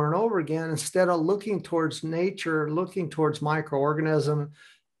mistakes over and over again, instead of looking towards nature, looking towards microorganisms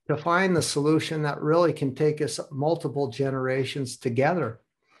to find the solution that really can take us multiple generations together.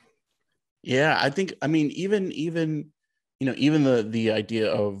 Yeah, I mean, even the idea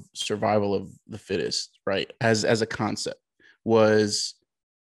of survival of the fittest, right, as a concept was,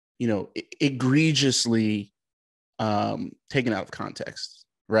 egregiously taken out of context,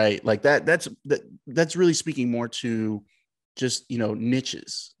 right? Like that's really speaking more to just,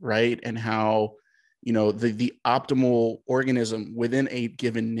 niches, right? And how, the optimal organism within a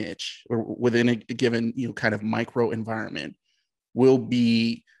given niche or within a given, kind of micro environment will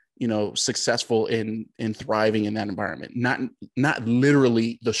be, successful in thriving in that environment. Not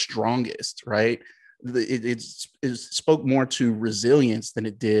literally the strongest, right? It spoke more to resilience than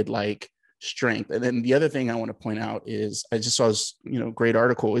it did like strength. And then the other thing I want to point out is I just saw this, great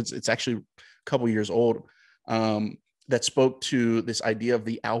article. It's actually a couple years old, that spoke to this idea of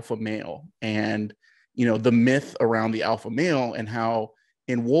the alpha male and, the myth around the alpha male, and how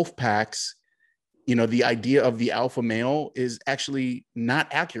in wolf packs, the idea of the alpha male is actually not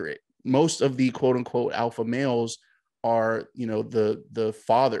accurate. Most of the quote unquote alpha males are, the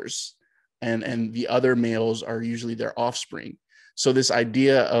fathers, and the other males are usually their offspring. So this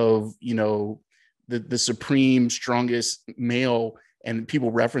idea of, the supreme strongest male and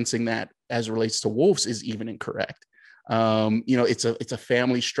people referencing that as it relates to wolves is even incorrect. It's a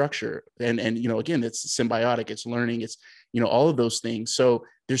family structure, and again, it's symbiotic, it's learning, it's, all of those things. So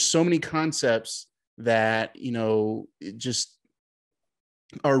there's so many concepts that, just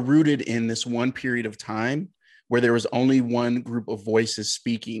are rooted in this one period of time where there was only one group of voices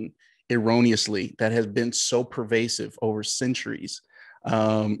speaking erroneously, that has been so pervasive over centuries.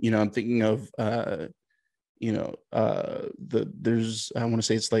 I'm thinking of, there's, I want to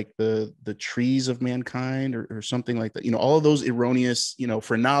say it's like the trees of mankind or something like that. All of those erroneous,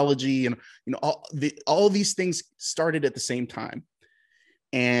 phrenology and, all these things started at the same time.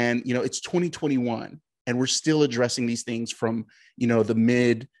 And, it's 2021 and we're still addressing these things from, the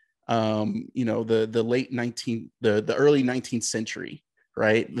mid, the late 19th, the early 19th century,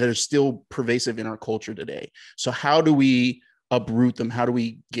 right? That are still pervasive in our culture today. So how do we uproot them? How do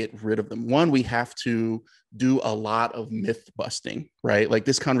we get rid of them? One, we have to do a lot of myth busting, right? Like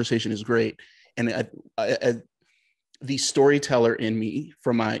this conversation is great. And the storyteller in me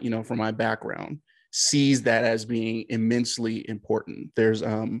from my background sees that as being immensely important. There's,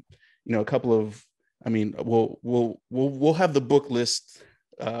 a couple of, we'll have the book list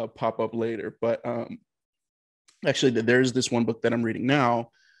pop up later, but actually there's this one book that I'm reading now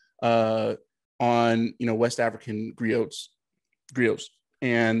on, West African griots.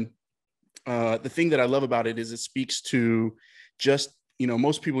 And the thing that I love about it is it speaks to just,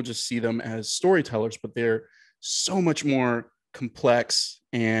 most people just see them as storytellers, but they're so much more complex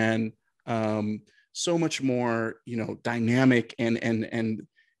and so much more, dynamic and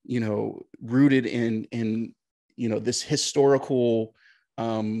rooted in this historical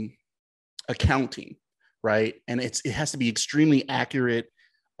accounting, right? And it has to be extremely accurate.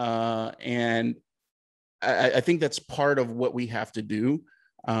 And I think that's part of what we have to do,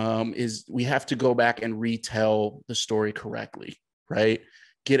 is we have to go back and retell the story correctly, right?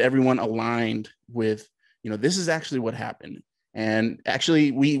 Get everyone aligned with, this is actually what happened. And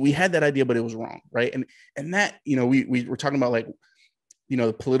actually we had that idea, but it was wrong, right? And that, we were talking about like,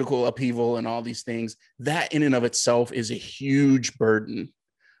 the political upheaval and all these things, that in and of itself is a huge burden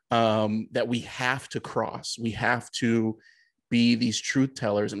that we have to cross. We have to be these truth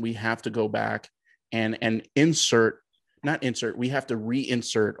tellers, and we have to go back and insert not insert, we have to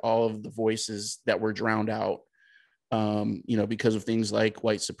reinsert all of the voices that were drowned out, because of things like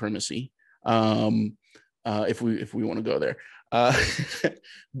white supremacy. If we want to go there.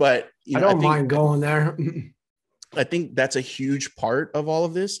 But, I don't mind going there. I think that's a huge part of all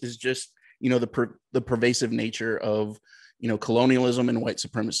of this, is just, the pervasive nature of, colonialism and white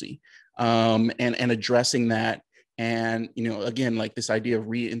supremacy, and addressing that. And, again, like this idea of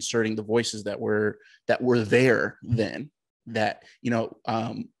reinserting the voices that were there then, that,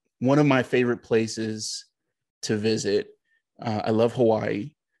 one of my favorite places to visit, I love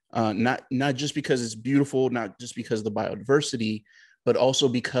Hawaii, not just because it's beautiful, not just because of the biodiversity, but also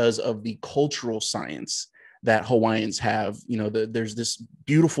because of the cultural science that Hawaiians have. There's this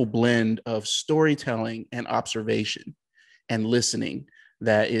beautiful blend of storytelling and observation and listening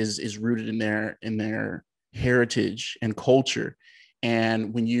that is rooted in their heritage and culture.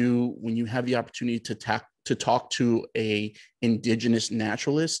 And when you have the opportunity to talk to a indigenous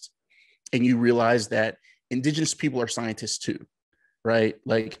naturalist, and you realize that indigenous people are scientists too, right?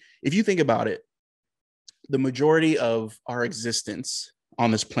 Like, if you think about it, the majority of our existence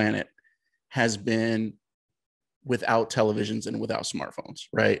on this planet has been without televisions and without smartphones,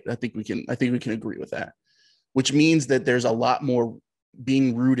 right? I think we can agree with that, which means that there's a lot more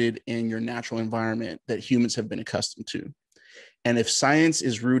being rooted in your natural environment that humans have been accustomed to. And if science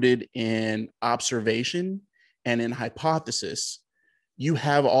is rooted in observation and in hypothesis, you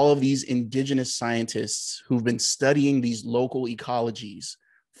have all of these indigenous scientists who've been studying these local ecologies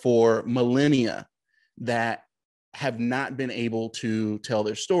for millennia that have not been able to tell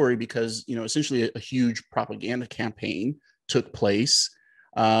their story because, essentially a huge propaganda campaign took place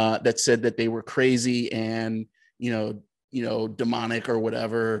that said that they were crazy and, demonic or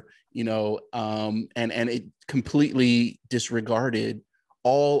whatever, and it completely disregarded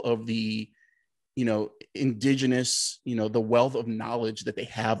all of the, indigenous, the wealth of knowledge that they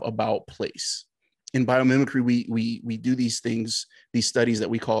have about place. In biomimicry, we do these things, these studies that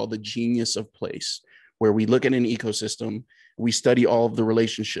we call the genius of place, where we look at an ecosystem, we study all of the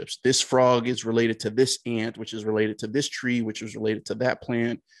relationships. This frog is related to this ant, which is related to this tree, which is related to that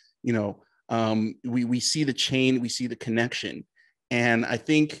plant. We see the chain, we see the connection. And I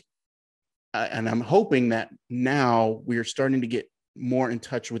think, and I'm hoping that now we're starting to get more in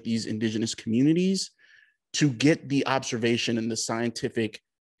touch with these indigenous communities to get the observation and the scientific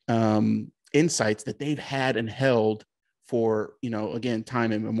insights that they've had and held for, again,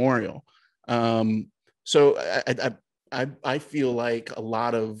 time immemorial. So I feel like a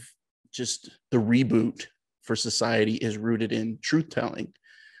lot of just the reboot for society is rooted in truth telling.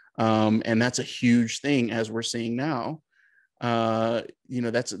 And that's a huge thing, as we're seeing now.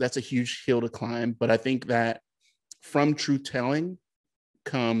 That's a huge hill to climb. But I think that from truth telling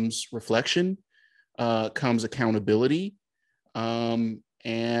comes reflection, comes accountability, and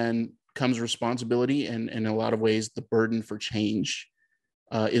comes responsibility. And in a lot of ways, the burden for change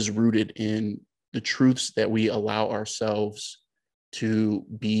is rooted in the truths that we allow ourselves to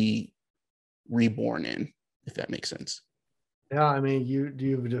be reborn in, if that makes sense. Yeah, I mean,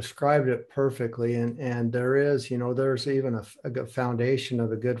 you've described it perfectly, and there is, there's even a foundation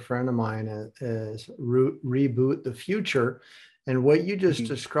of a good friend of mine is Reboot the Future, and what you just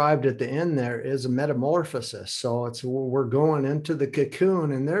described at the end there is a metamorphosis. So we're going into the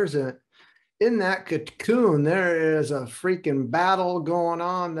cocoon, and in that cocoon, there is a freaking battle going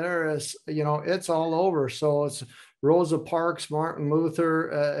on. There is, it's all over. So it's Rosa Parks, Martin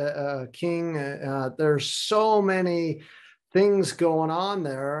Luther King. There's so many things going on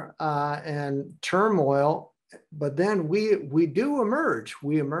there and turmoil. But then we do emerge.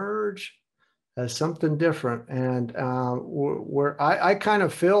 We emerge as something different. And I kind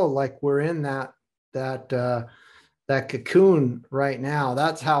of feel like we're in that cocoon right now.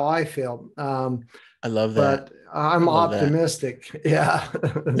 That's how I feel. I love that. But I'm optimistic. That. Yeah.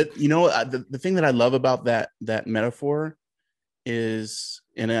 The thing that I love about that metaphor is,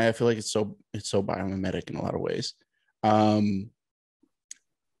 and I feel like it's so biomimetic in a lot of ways. The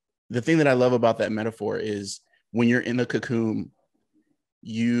thing that I love about that metaphor is when you're in the cocoon,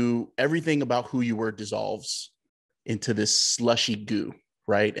 everything about who you were dissolves into this slushy goo,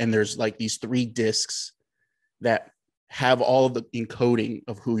 right? And there's like these 3 discs that have all of the encoding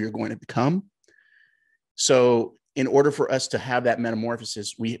of who you're going to become. So in order for us to have that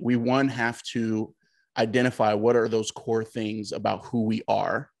metamorphosis, we one have to identify what are those core things about who we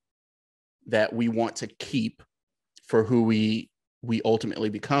are that we want to keep for who we ultimately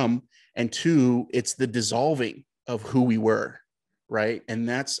become. And 2, it's the dissolving of who we were, right? And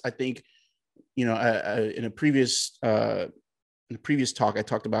that's, I think, in a previous talk, I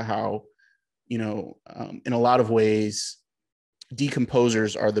talked about how, in a lot of ways,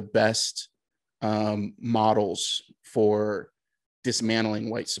 decomposers are the best models for dismantling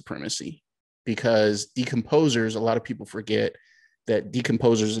white supremacy, because decomposers, a lot of people forget that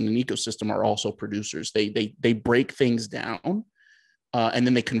decomposers in an ecosystem are also producers. They break things down and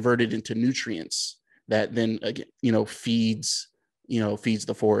then they convert it into nutrients that then feeds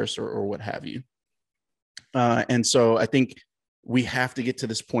the forest or what have you. And so I think we have to get to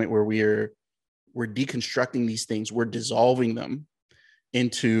this point where we're deconstructing these things, we're dissolving them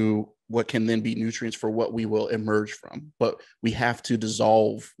into what can then be nutrients for what we will emerge from. But we have to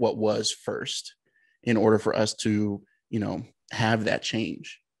dissolve what was first in order for us to, have that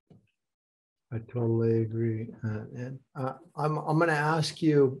change. I totally agree. And I'm going to ask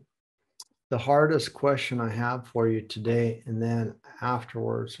you the hardest question I have for you today, and then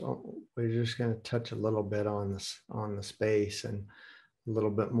afterwards, we're just going to touch a little bit on the space and a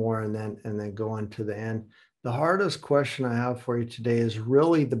little bit more, and then go into the end. The hardest question I have for you today is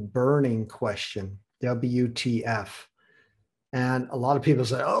really the burning question, WTF. And a lot of people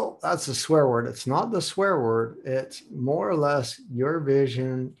say, oh, that's a swear word. It's not the swear word. It's more or less your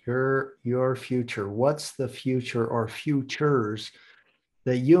vision, your future. What's the future or futures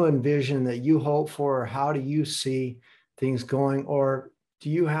that you envision, that you hope for? Or how do you see things going? Or do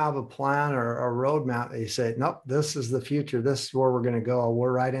you have a plan or a roadmap that you say, nope, this is the future. This is where we're going to go.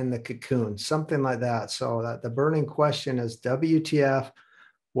 We're right in the cocoon, something like that. So that the burning question is WTF,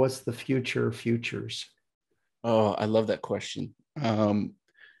 what's the future futures? Oh, I love that question. I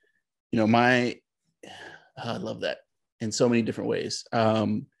love that in so many different ways.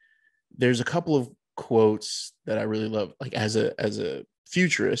 There's a couple of quotes that I really love, like as a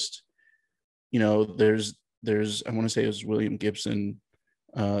futurist, there's I want to say it was William Gibson.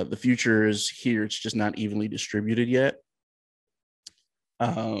 The future is here. It's just not evenly distributed yet.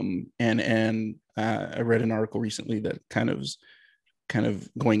 And I read an article recently that kind of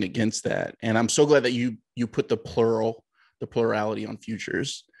going against that. And I'm so glad that you put the plurality on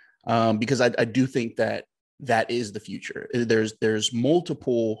futures, because I do think that is the future. There's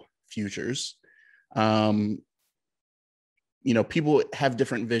multiple futures. People have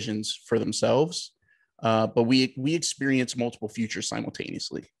different visions for themselves, but we experience multiple futures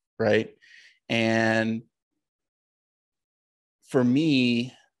simultaneously, right? And for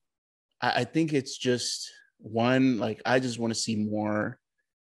me, I think it's just one, like, I just want to see more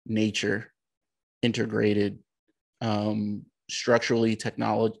nature integrated structurally,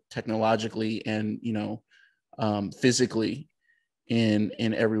 technologically, and physically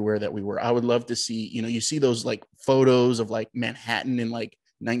in everywhere that we were. I would love to see, you see those like photos of like Manhattan in like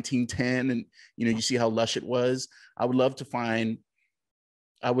 1910, and you see how lush it was. I would love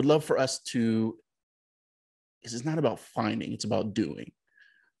for us to, because it's not about finding, it's about doing.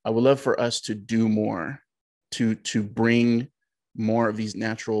 I would love for us to do more to bring more of these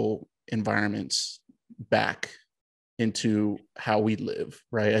natural environments back into how we live,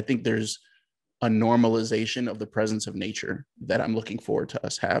 right? I think there's a normalization of the presence of nature that I'm looking forward to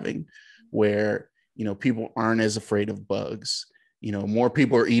us having, where, people aren't as afraid of bugs, more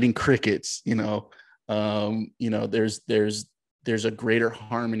people are eating crickets, there's a greater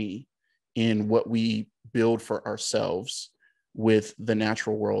harmony in what we build for ourselves with the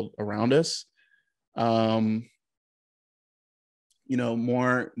natural world around us. More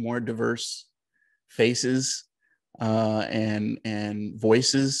diverse faces and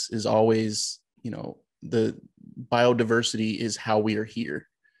voices is always, the biodiversity is how we are here.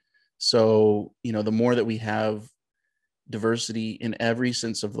 So, the more that we have diversity in every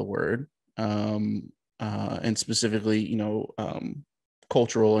sense of the word, and specifically,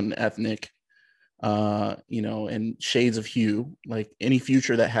 cultural and ethnic, and shades of hue, like any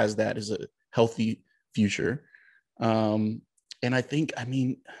future that has that is a healthy future. And I think,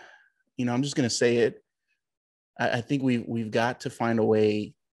 I'm just going to say it. I think we've got to find a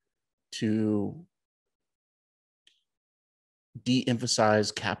way to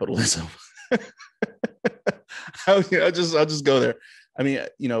de-emphasize capitalism. I'll just go there.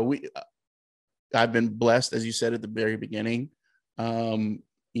 I've been blessed, as you said at the very beginning. My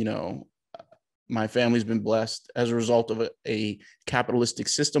family's been blessed as a result of a capitalistic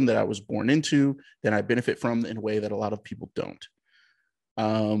system that I was born into, that I benefit from in a way that a lot of people don't.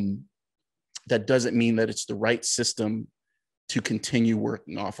 That doesn't mean that it's the right system to continue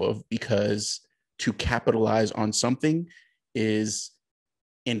working off of, because to capitalize on something is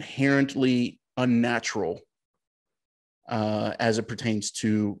inherently unnatural as it pertains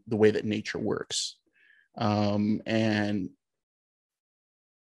to the way that nature works. And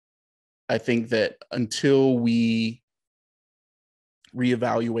I think that until we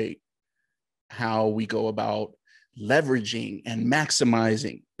reevaluate how we go about leveraging and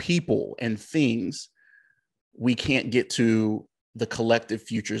maximizing people and things, we can't get to the collective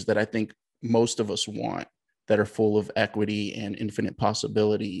futures that I think most of us want, that are full of equity and infinite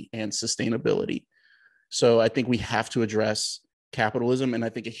possibility and sustainability. So I think we have to address capitalism. And I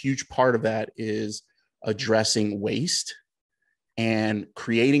think a huge part of that is addressing waste and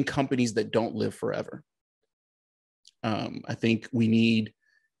creating companies that don't live forever. I think we need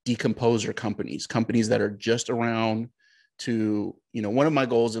decomposer companies, companies that are just around to, you know, one of my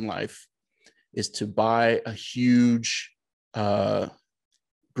goals in life is to buy a huge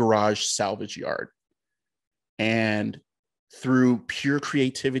garage salvage yard, and through pure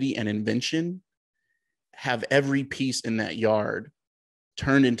creativity and invention, have every piece in that yard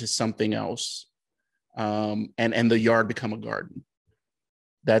turned into something else, and the yard become a garden.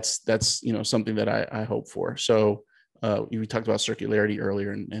 That's you know, something that I hope for. So we talked about circularity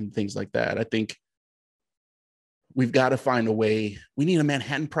earlier and things like that. I think we've got to find a way. We need a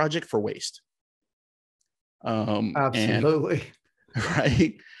Manhattan Project for waste. Absolutely. And,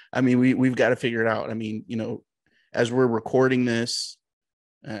 right. I mean, we've got to figure it out. I mean, you know, as we're recording this,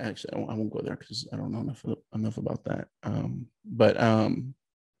 actually, I won't go there because I don't know enough about that. But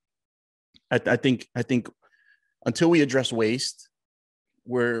I think until we address waste,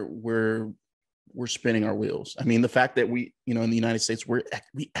 we're spinning our wheels. I mean, the fact that we, you know, in the United States,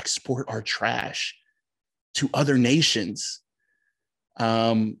 we export our trash to other nations.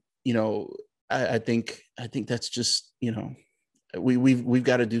 You know, I think that's just, you know, we've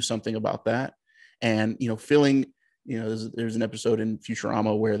got to do something about that. And, you know, filling, you know, there's an episode in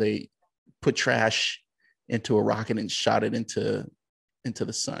Futurama where they put trash into a rocket and shot it into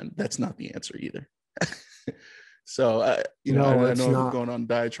the sun. That's not the answer either. So, you know, I know I'm going on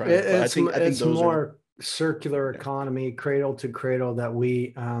diatribe, but I think it's those more circular economy, cradle to cradle, that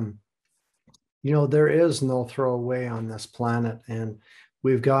we, you know, there is no throwaway on this planet, and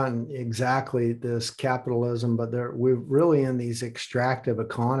we've gotten exactly this capitalism, but we're really in these extractive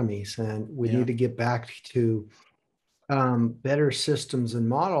economies, and we need to get back to better systems and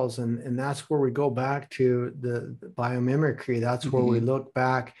models. And that's where we go back to the biomimicry. That's where we look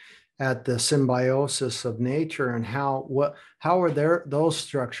back at the symbiosis of nature and how are those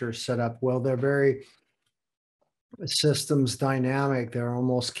structures set up? Well, they're very systems dynamic. They're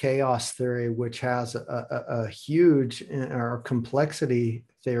almost chaos theory, which has a huge or complexity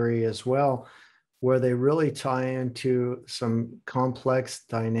theory as well, where they really tie into some complex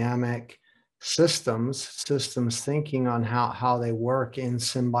dynamic systems thinking on how they work in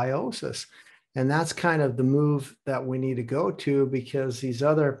symbiosis. And that's kind of the move that we need to go to, because these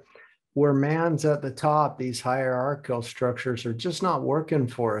other, where man's at the top, these hierarchical structures are just not working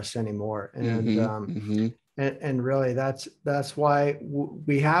for us anymore. And and really that's why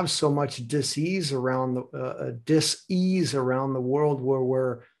we have so much dis-ease around the world, where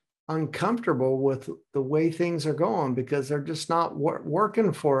we're uncomfortable with the way things are going, because they're just not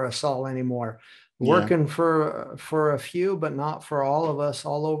working for us all anymore. Working for a few, but not for all of us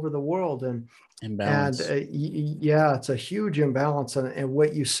all over the world. And imbalance. And yeah, it's a huge imbalance. And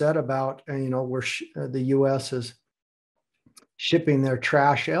what you said about, you know, where the U.S. is shipping their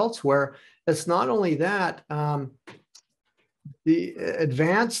trash elsewhere, it's not only that. The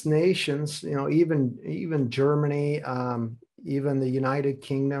advanced nations, you know, even Germany, even the United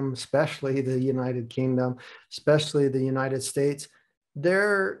Kingdom, especially the United States,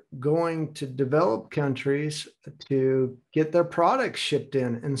 they're going to develop countries to get their products shipped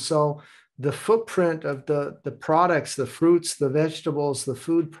in. And so the footprint of the products, the fruits, the vegetables, the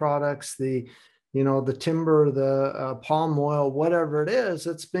food products, the timber, the palm oil, whatever it is,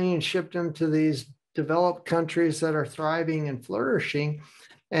 it's being shipped into these developed countries that are thriving and flourishing,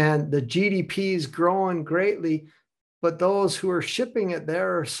 and the GDP is growing greatly. But those who are shipping it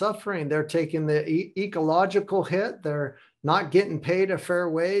there are suffering. They're taking the ecological hit. They're not getting paid a fair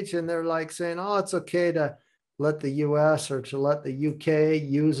wage. And they're like saying, oh, it's okay to let the US or to let the UK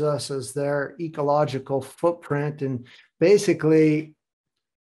use us as their ecological footprint and basically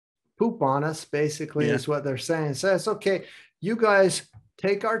poop on us, basically, is what they're saying. So it's okay. You guys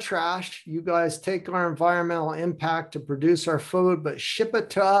take our trash. You guys take our environmental impact to produce our food, but ship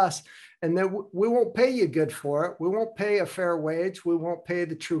it to us. And then we won't pay you good for it. We won't pay a fair wage. We won't pay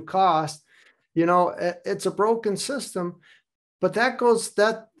the true cost. You know, it's a broken system. But that's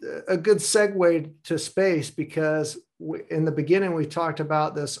a good segue to space, because in the beginning, we talked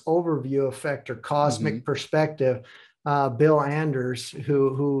about this overview effect or cosmic perspective. Bill Anders,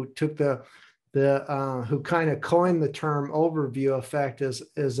 who took who kind of coined the term overview effect,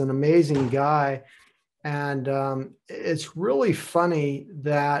 is an amazing guy. And it's really funny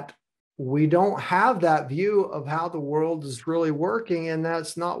that we don't have that view of how the world is really working, and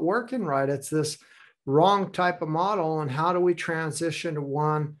that's not working right. It's this wrong type of model. And how do we transition to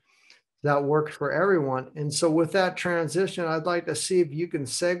one that works for everyone? And so with that transition, I'd like to see if you can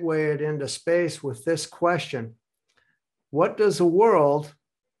segue it into space with this question. What does a world,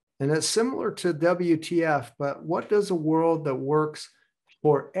 and it's similar to WTF, but what does a world that works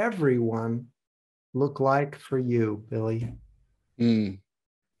for everyone look like for you, Billy?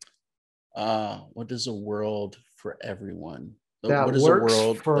 What does a world for everyone? That What does a works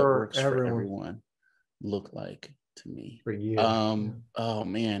world that for works for everyone look like to me? For you. Oh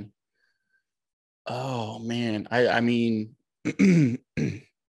man. Oh man. I mean, I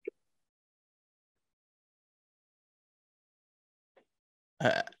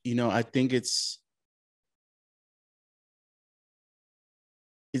think it's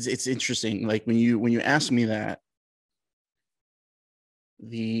interesting. Like when you ask me that,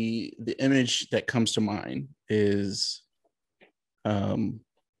 the image that comes to mind is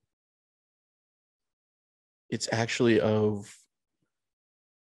it's actually of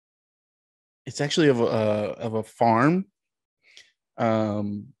a farm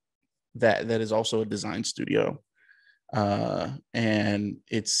that is also a design studio, and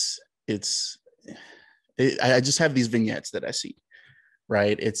I just have these vignettes that I see,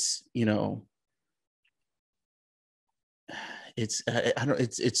 right? It's it's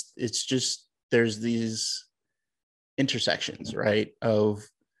just, there's these intersections, right, of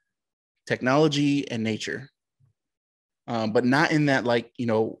technology and nature, but not in that, like,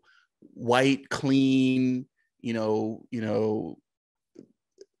 white, clean,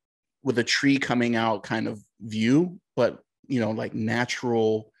 with a tree coming out kind of view, but like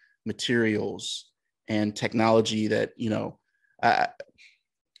natural materials and technology that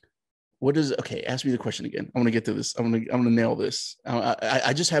okay, ask me the question again. I want to get to this. I'm gonna nail this.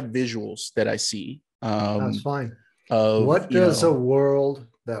 I just have visuals that I see. That's fine. Of, what does a world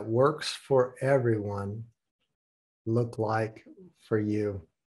that works for everyone look like for you?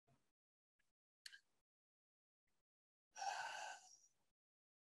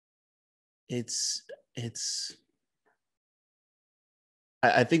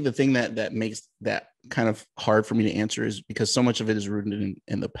 I think the thing that makes that kind of hard for me to answer is because so much of it is rooted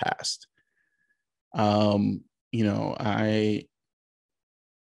in the past. I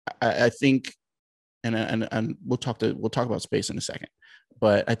think, and we'll talk about space in a second,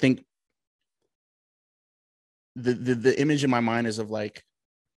 but I think the image in my mind is of like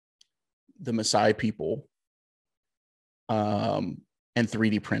the Maasai people, and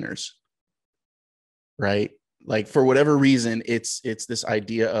 3D printers, right? Like, for whatever reason, it's this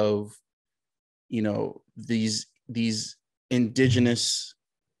idea of these indigenous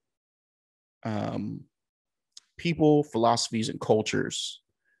people, philosophies, and cultures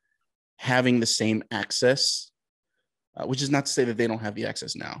having the same access, which is not to say that they don't have the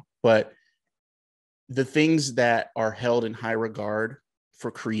access now, but the things that are held in high regard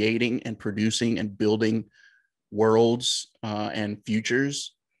for creating and producing and building worlds and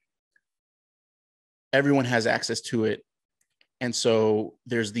futures, everyone has access to it. And so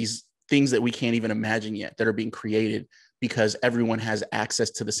there's these things that we can't even imagine yet that are being created because everyone has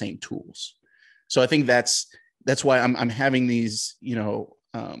access to the same tools. So I think that's why I'm having these, the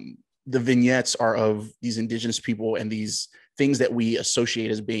vignettes are of these indigenous people and these things that we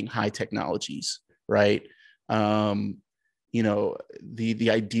associate as being high technologies, right? The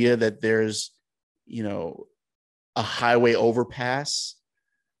idea that there's, a highway overpass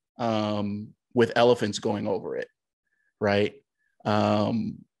with elephants going over it, right?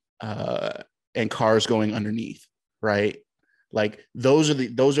 And cars going underneath, right? Like those are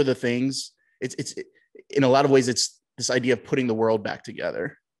the things. It's in a lot of ways, it's this idea of putting the world back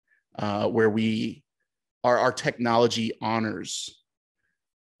together, where our technology honors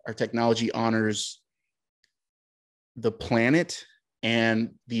the planet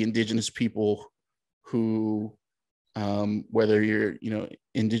and the indigenous people who, whether you're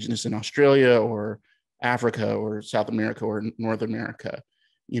indigenous in Australia or Africa or South America or North America,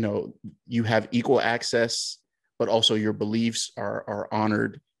 you have equal access, but also your beliefs are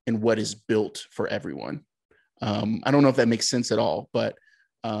honored in what is built for everyone. I don't know if that makes sense at all, but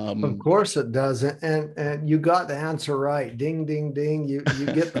of course it does. And you got the answer right. Ding, ding, ding. You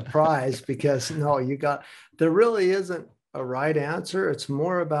get the prize because there really isn't a right answer. It's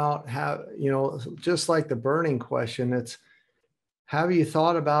more about how, just like the burning question, it's, have you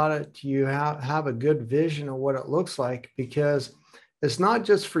thought about it? Do you have a good vision of what it looks like? Because it's not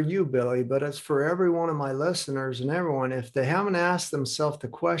just for you, Billy, but it's for every one of my listeners and everyone. If they haven't asked themselves the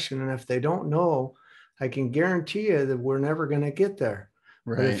question, and if they don't know, I can guarantee you that we're never going to get there.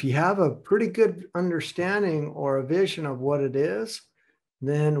 But if Right. you have a pretty good understanding or a vision of what it is,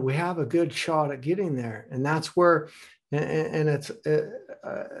 then we have a good shot at getting there. And that's where, and it's,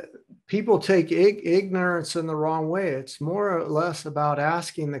 people take ignorance in the wrong way. It's more or less about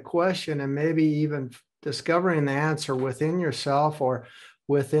asking the question and maybe even discovering the answer within yourself or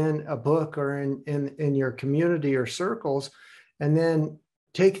within a book or in your community or circles, and then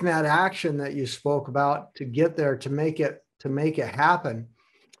taking that action that you spoke about to get there, to make it happen.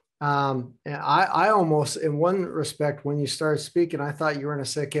 And I almost, in one respect, when you started speaking, I thought you were going to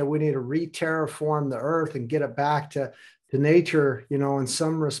say, okay, we need to re-terraform the earth and get it back to nature, in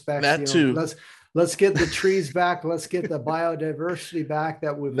some respects, That too. let's get the trees back. Let's get the biodiversity back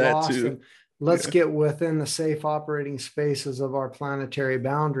that we've That lost. too. And let's Yeah. get within the safe operating spaces of our planetary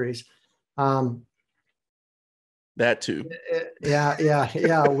boundaries. Um, That too. yeah. I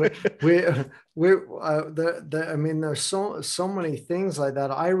mean, there's so many things like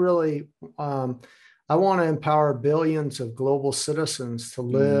that. I really, I want to empower billions of global citizens to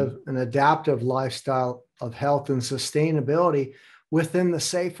live an adaptive lifestyle of health and sustainability within the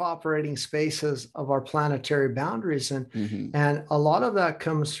safe operating spaces of our planetary boundaries. And a lot of that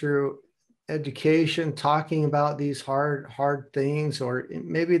comes through education, talking about these hard things, or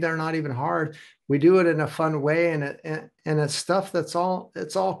maybe they're not even hard. We do it in a fun way, and it's stuff it's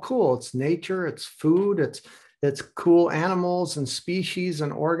all cool. It's nature, it's food, it's cool animals and species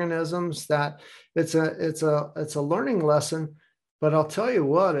and organisms. That it's a learning lesson. But I'll tell you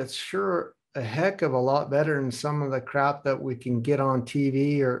what, it's sure a heck of a lot better than some of the crap that we can get on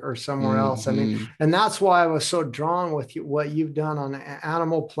TV or somewhere else. I mean, and that's why I was so drawn with what you've done on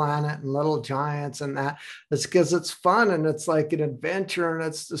Animal Planet and Little Giants and that. It's because it's fun and it's like an adventure and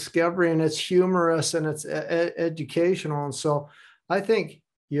it's discovery and it's humorous and it's educational. And so I think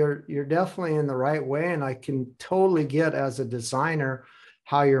you're definitely in the right way. And I can totally get, as a designer,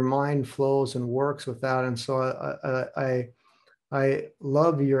 how your mind flows and works with that. And so I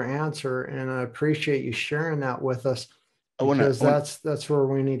love your answer, and I appreciate you sharing that with us, because that's where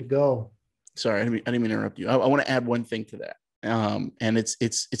we need to go. Sorry, I didn't mean to interrupt you. I want to add one thing to that. And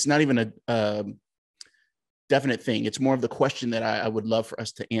it's not even a definite thing. It's more of the question that I would love for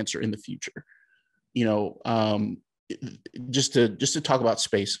us to answer in the future. Just to talk about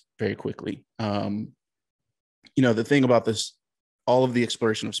space very quickly. The thing about this, all of the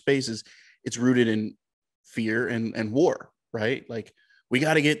exploration of space is it's rooted in fear and war. Right? Like, we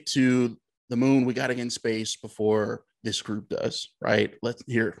got to get to the moon. We got to get in space before this group does. Right?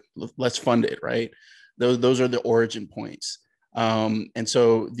 Let's fund it. Right? Those are the origin points. And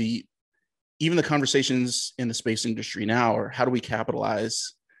so even the conversations in the space industry now are, how do we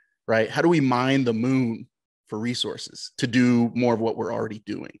capitalize? Right? How do we mine the moon for resources to do more of what we're already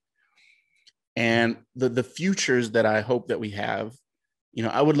doing? And the futures that I hope that we have,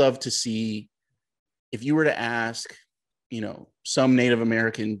 I would love to see, if you were to ask, some Native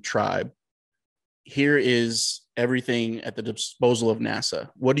American tribe, here is everything at the disposal of NASA.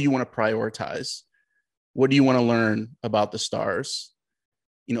 What do you want to prioritize? What do you want to learn about the stars?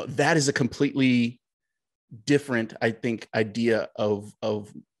 That is a completely different, I think, idea of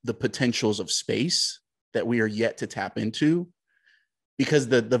the potentials of space that we are yet to tap into, because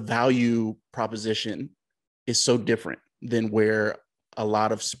the value proposition is so different than where a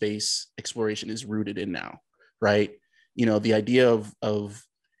lot of space exploration is rooted in now, right? The idea of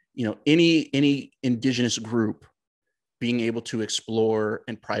any indigenous group being able to explore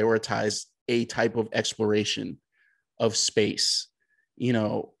and prioritize a type of exploration of space.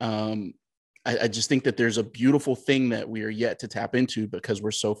 I just think that there's a beautiful thing that we are yet to tap into, because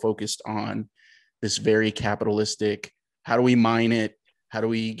we're so focused on this very capitalistic, how do we mine it? How do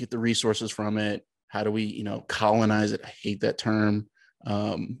we get the resources from it? How do we, colonize it? I hate that term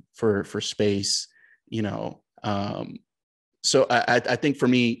for space, So I think, for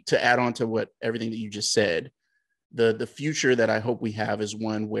me, to add on to everything that you just said, the future that I hope we have is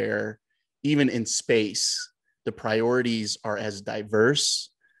one where, even in space, the priorities are as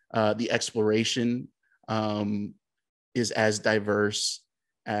diverse. The exploration is as diverse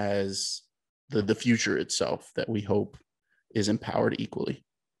as the future itself, that we hope is empowered equally.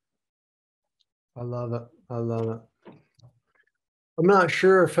 I love it. I'm not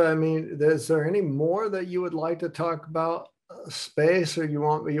sure if, is there any more that you would like to talk about space, or you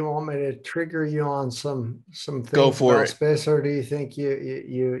want me to trigger you on some things about space, or do you think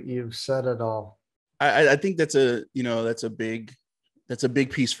you've said it all? I think that's a big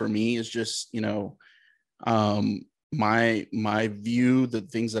piece for me, is just, my view, the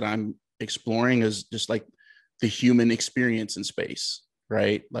things that I'm exploring is just like the human experience in space,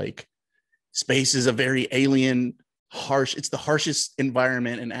 right? Like, space is a very alien it's the harshest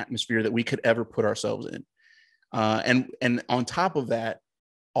environment and atmosphere that we could ever put ourselves in. And on top of that,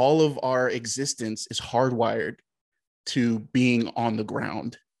 all of our existence is hardwired to being on the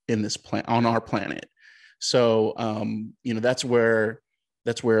ground in this on our planet. So, that's where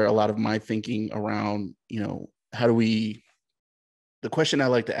a lot of my thinking around, the question I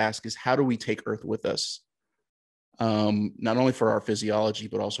like to ask is, how do we take Earth with us? Not only for our physiology,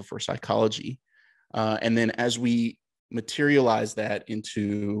 but also for psychology. And then as we materialize that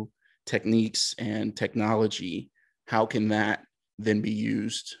into techniques and technology, how can that then be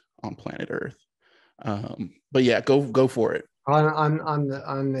used on planet Earth? But yeah, go for it. I'm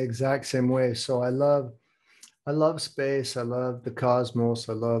the exact same way. So I love space. I love the cosmos.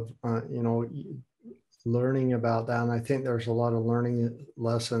 I love learning about that. And I think there's a lot of learning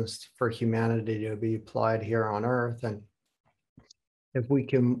lessons for humanity to be applied here on Earth. And if we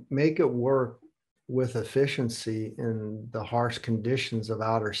can make it work with efficiency in the harsh conditions of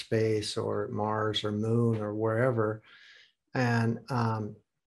outer space or Mars or Moon or wherever, and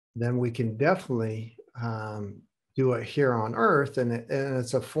then we can definitely do it here on Earth. And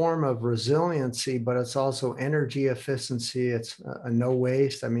it's a form of resiliency, but it's also energy efficiency. It's a no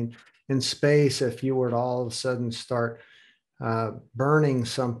waste. I mean, in space, if you were to all of a sudden start burning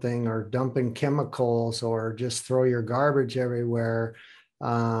something or dumping chemicals or just throw your garbage everywhere,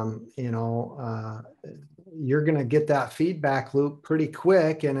 you're going to get that feedback loop pretty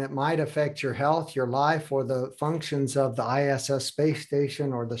quick, and it might affect your health, your life, or the functions of the ISS space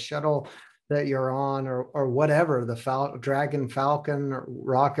station or the shuttle that you're on, or whatever, the Dragon, Falcon, or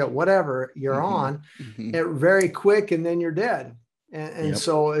rocket, whatever you're on, it very quick, and then you're dead. And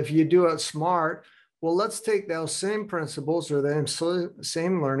so if you do it smart, well, let's take those same principles or the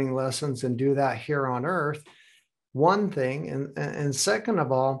same learning lessons and do that here on Earth. One thing. And second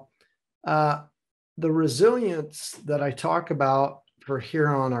of all, the resilience that I talk about for here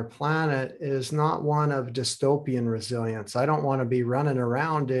on our planet is not one of dystopian resilience. I don't want to be running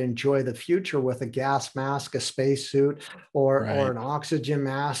around to enjoy the future with a gas mask, a spacesuit, or an oxygen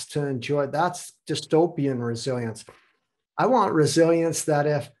mask to enjoy. That's dystopian resilience. I want resilience that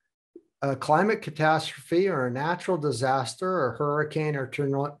if a climate catastrophe or a natural disaster or hurricane or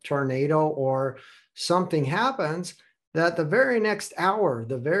tornado or something happens, that the very next hour,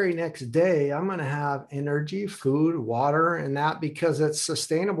 the very next day, I'm going to have energy, food, water, and that because it's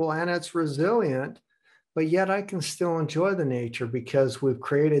sustainable and it's resilient, but yet I can still enjoy the nature because we've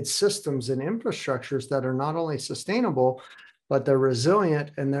created systems and infrastructures that are not only sustainable, but they're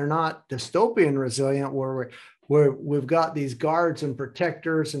resilient, and they're not dystopian resilient where we've got these guards and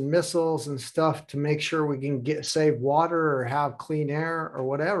protectors and missiles and stuff to make sure we can save water or have clean air or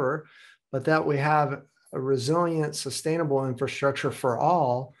whatever, but that we have a resilient, sustainable infrastructure for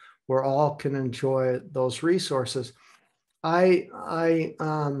all, where all can enjoy those resources.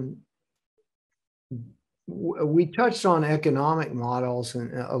 We touched on economic models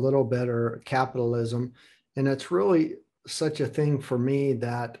and a little bit, or capitalism, and it's really such a thing for me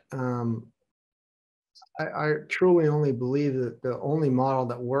that I truly only believe that the only model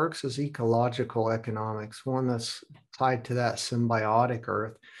that works is ecological economics, one that's tied to that symbiotic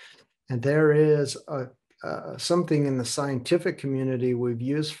Earth. And there is something in the scientific community we've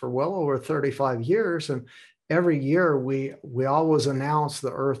used for well over 35 years. And every year we always announce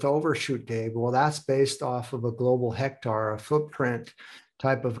the Earth Overshoot Day. Well, that's based off of a global hectare, a footprint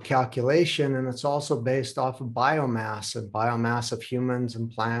type of calculation. And it's also based off of biomass of humans and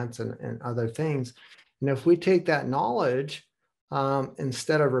plants and other things. And if we take that knowledge,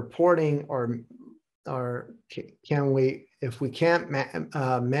 instead of reporting if we can't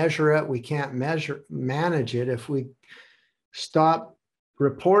measure it, we can't manage it. If we stop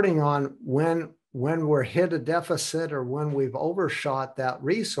reporting on when we're hit a deficit or when we've overshot that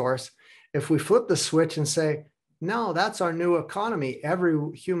resource, if we flip the switch and say, no, that's our new economy.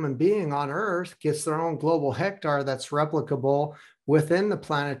 Every human being on Earth gets their own global hectare that's replicable within the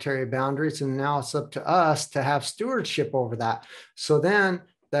planetary boundaries. And now it's up to us to have stewardship over that. So then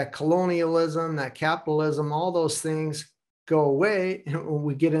that colonialism, that capitalism, all those things go away, and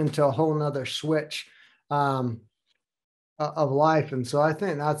we get into a whole nother switch of life. And so I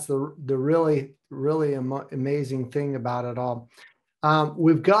think that's the really, really amazing thing about it all.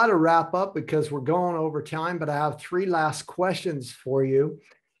 We've got to wrap up because we're going over time, but I have 3 last questions for you.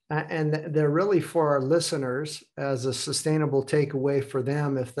 And they're really for our listeners as a sustainable takeaway for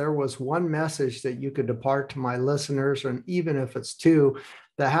them. If there was one message that you could depart to my listeners, and even if it's 2,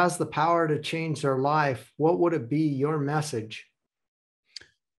 that has the power to change their life, what would it be, your message?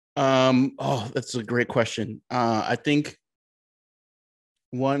 That's a great question. I think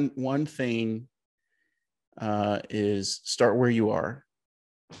one thing is start where you are,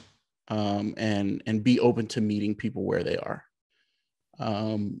 and be open to meeting people where they are.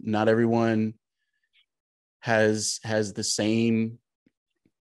 Not everyone has the same,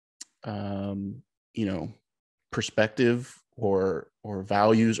 perspective or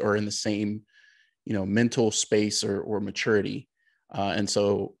values, or in the same, mental space or maturity. And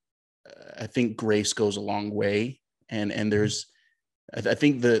so I think grace goes a long way. And there's, I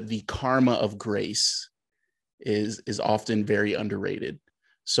think the karma of grace is often very underrated.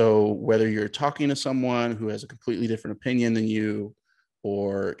 So whether you're talking to someone who has a completely different opinion than you,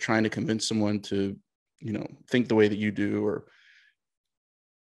 or trying to convince someone to, think the way that you do, or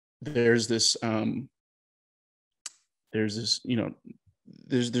there's this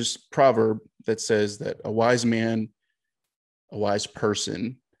proverb that says that a wise man, a wise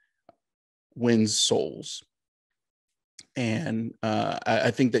person wins souls. And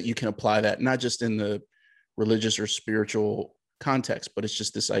I think that you can apply that not just in the religious or spiritual context, but it's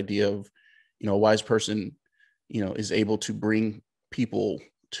just this idea of, a wise person, is able to bring people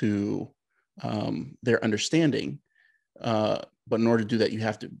to their understanding. But in order to do that, you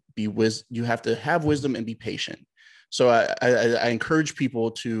have to have wisdom and be patient. So I encourage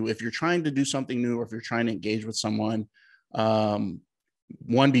people to, if you're trying to do something new, or if you're trying to engage with someone,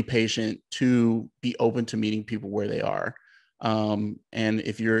 one, be patient. Two, be open to meeting people where they are. And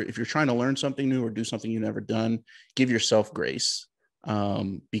if you're trying to learn something new or do something you've never done, give yourself grace,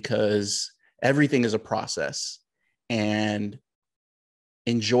 because everything is a process, and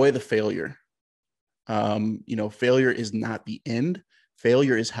enjoy the failure. Failure is not the end.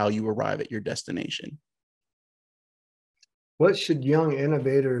 Failure is how you arrive at your destination. What should young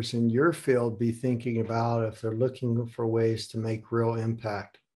innovators in your field be thinking about if they're looking for ways to make real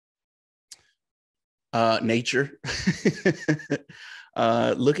impact? Nature.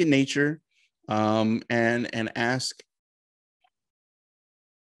 Look at nature, and ask.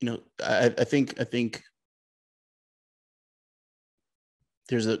 I think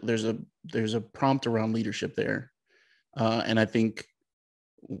there's a prompt around leadership there, and I think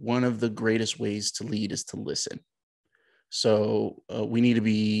one of the greatest ways to lead is to listen. So we need to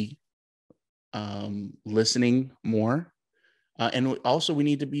be listening more, and also we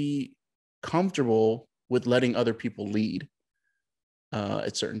need to be comfortable with letting other people lead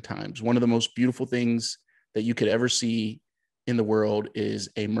at certain times. One of the most beautiful things that you could ever see in the world is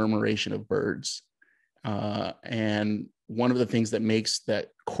a murmuration of birds. And one of the things that makes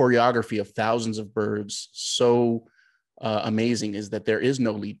that choreography of thousands of birds so amazing is that there is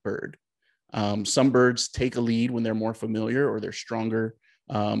no lead bird. Some birds take a lead when they're more familiar or they're stronger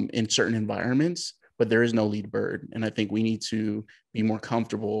in certain environments, but there is no lead bird. And I think we need to be more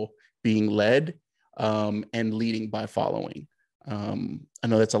comfortable being led and leading by following. I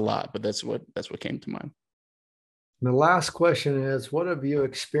know that's a lot, but that's what came to mind. The last question is, what have you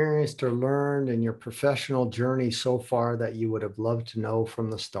experienced or learned in your professional journey so far that you would have loved to know from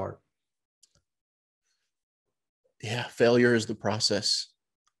the start? Yeah, failure is the process.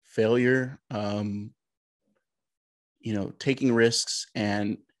 Failure, taking risks,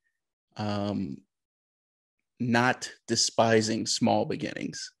 and not despising small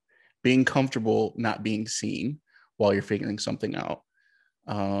beginnings, being comfortable not being seen while you're figuring something out.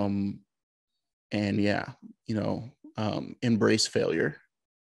 And yeah, embrace failure.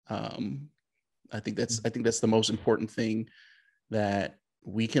 I think that's the most important thing that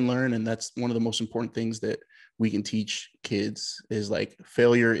we can learn. And that's one of the most important things that we can teach kids is like,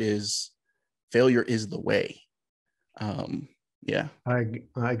 failure is the way. Yeah.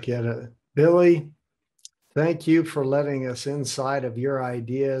 I get it. Billy, thank you for letting us inside of your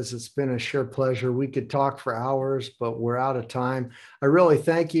ideas. It's been a sheer pleasure. We could talk for hours, but we're out of time. I really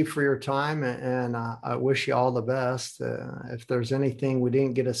thank you for your time, and I wish you all the best. If there's anything we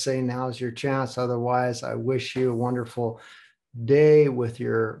didn't get to say, now's your chance. Otherwise, I wish you a wonderful day with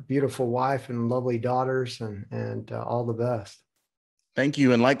your beautiful wife and lovely daughters, and all the best. Thank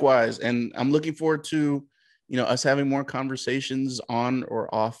you. And likewise. And I'm looking forward to, us having more conversations on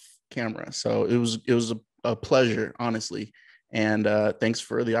or off camera. So it was a pleasure, honestly. And thanks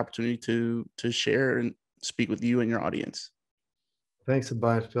for the opportunity to share and speak with you and your audience. Thanks a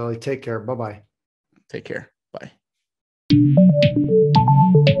bunch, Billy. Take care. Bye-bye. Take care. Bye.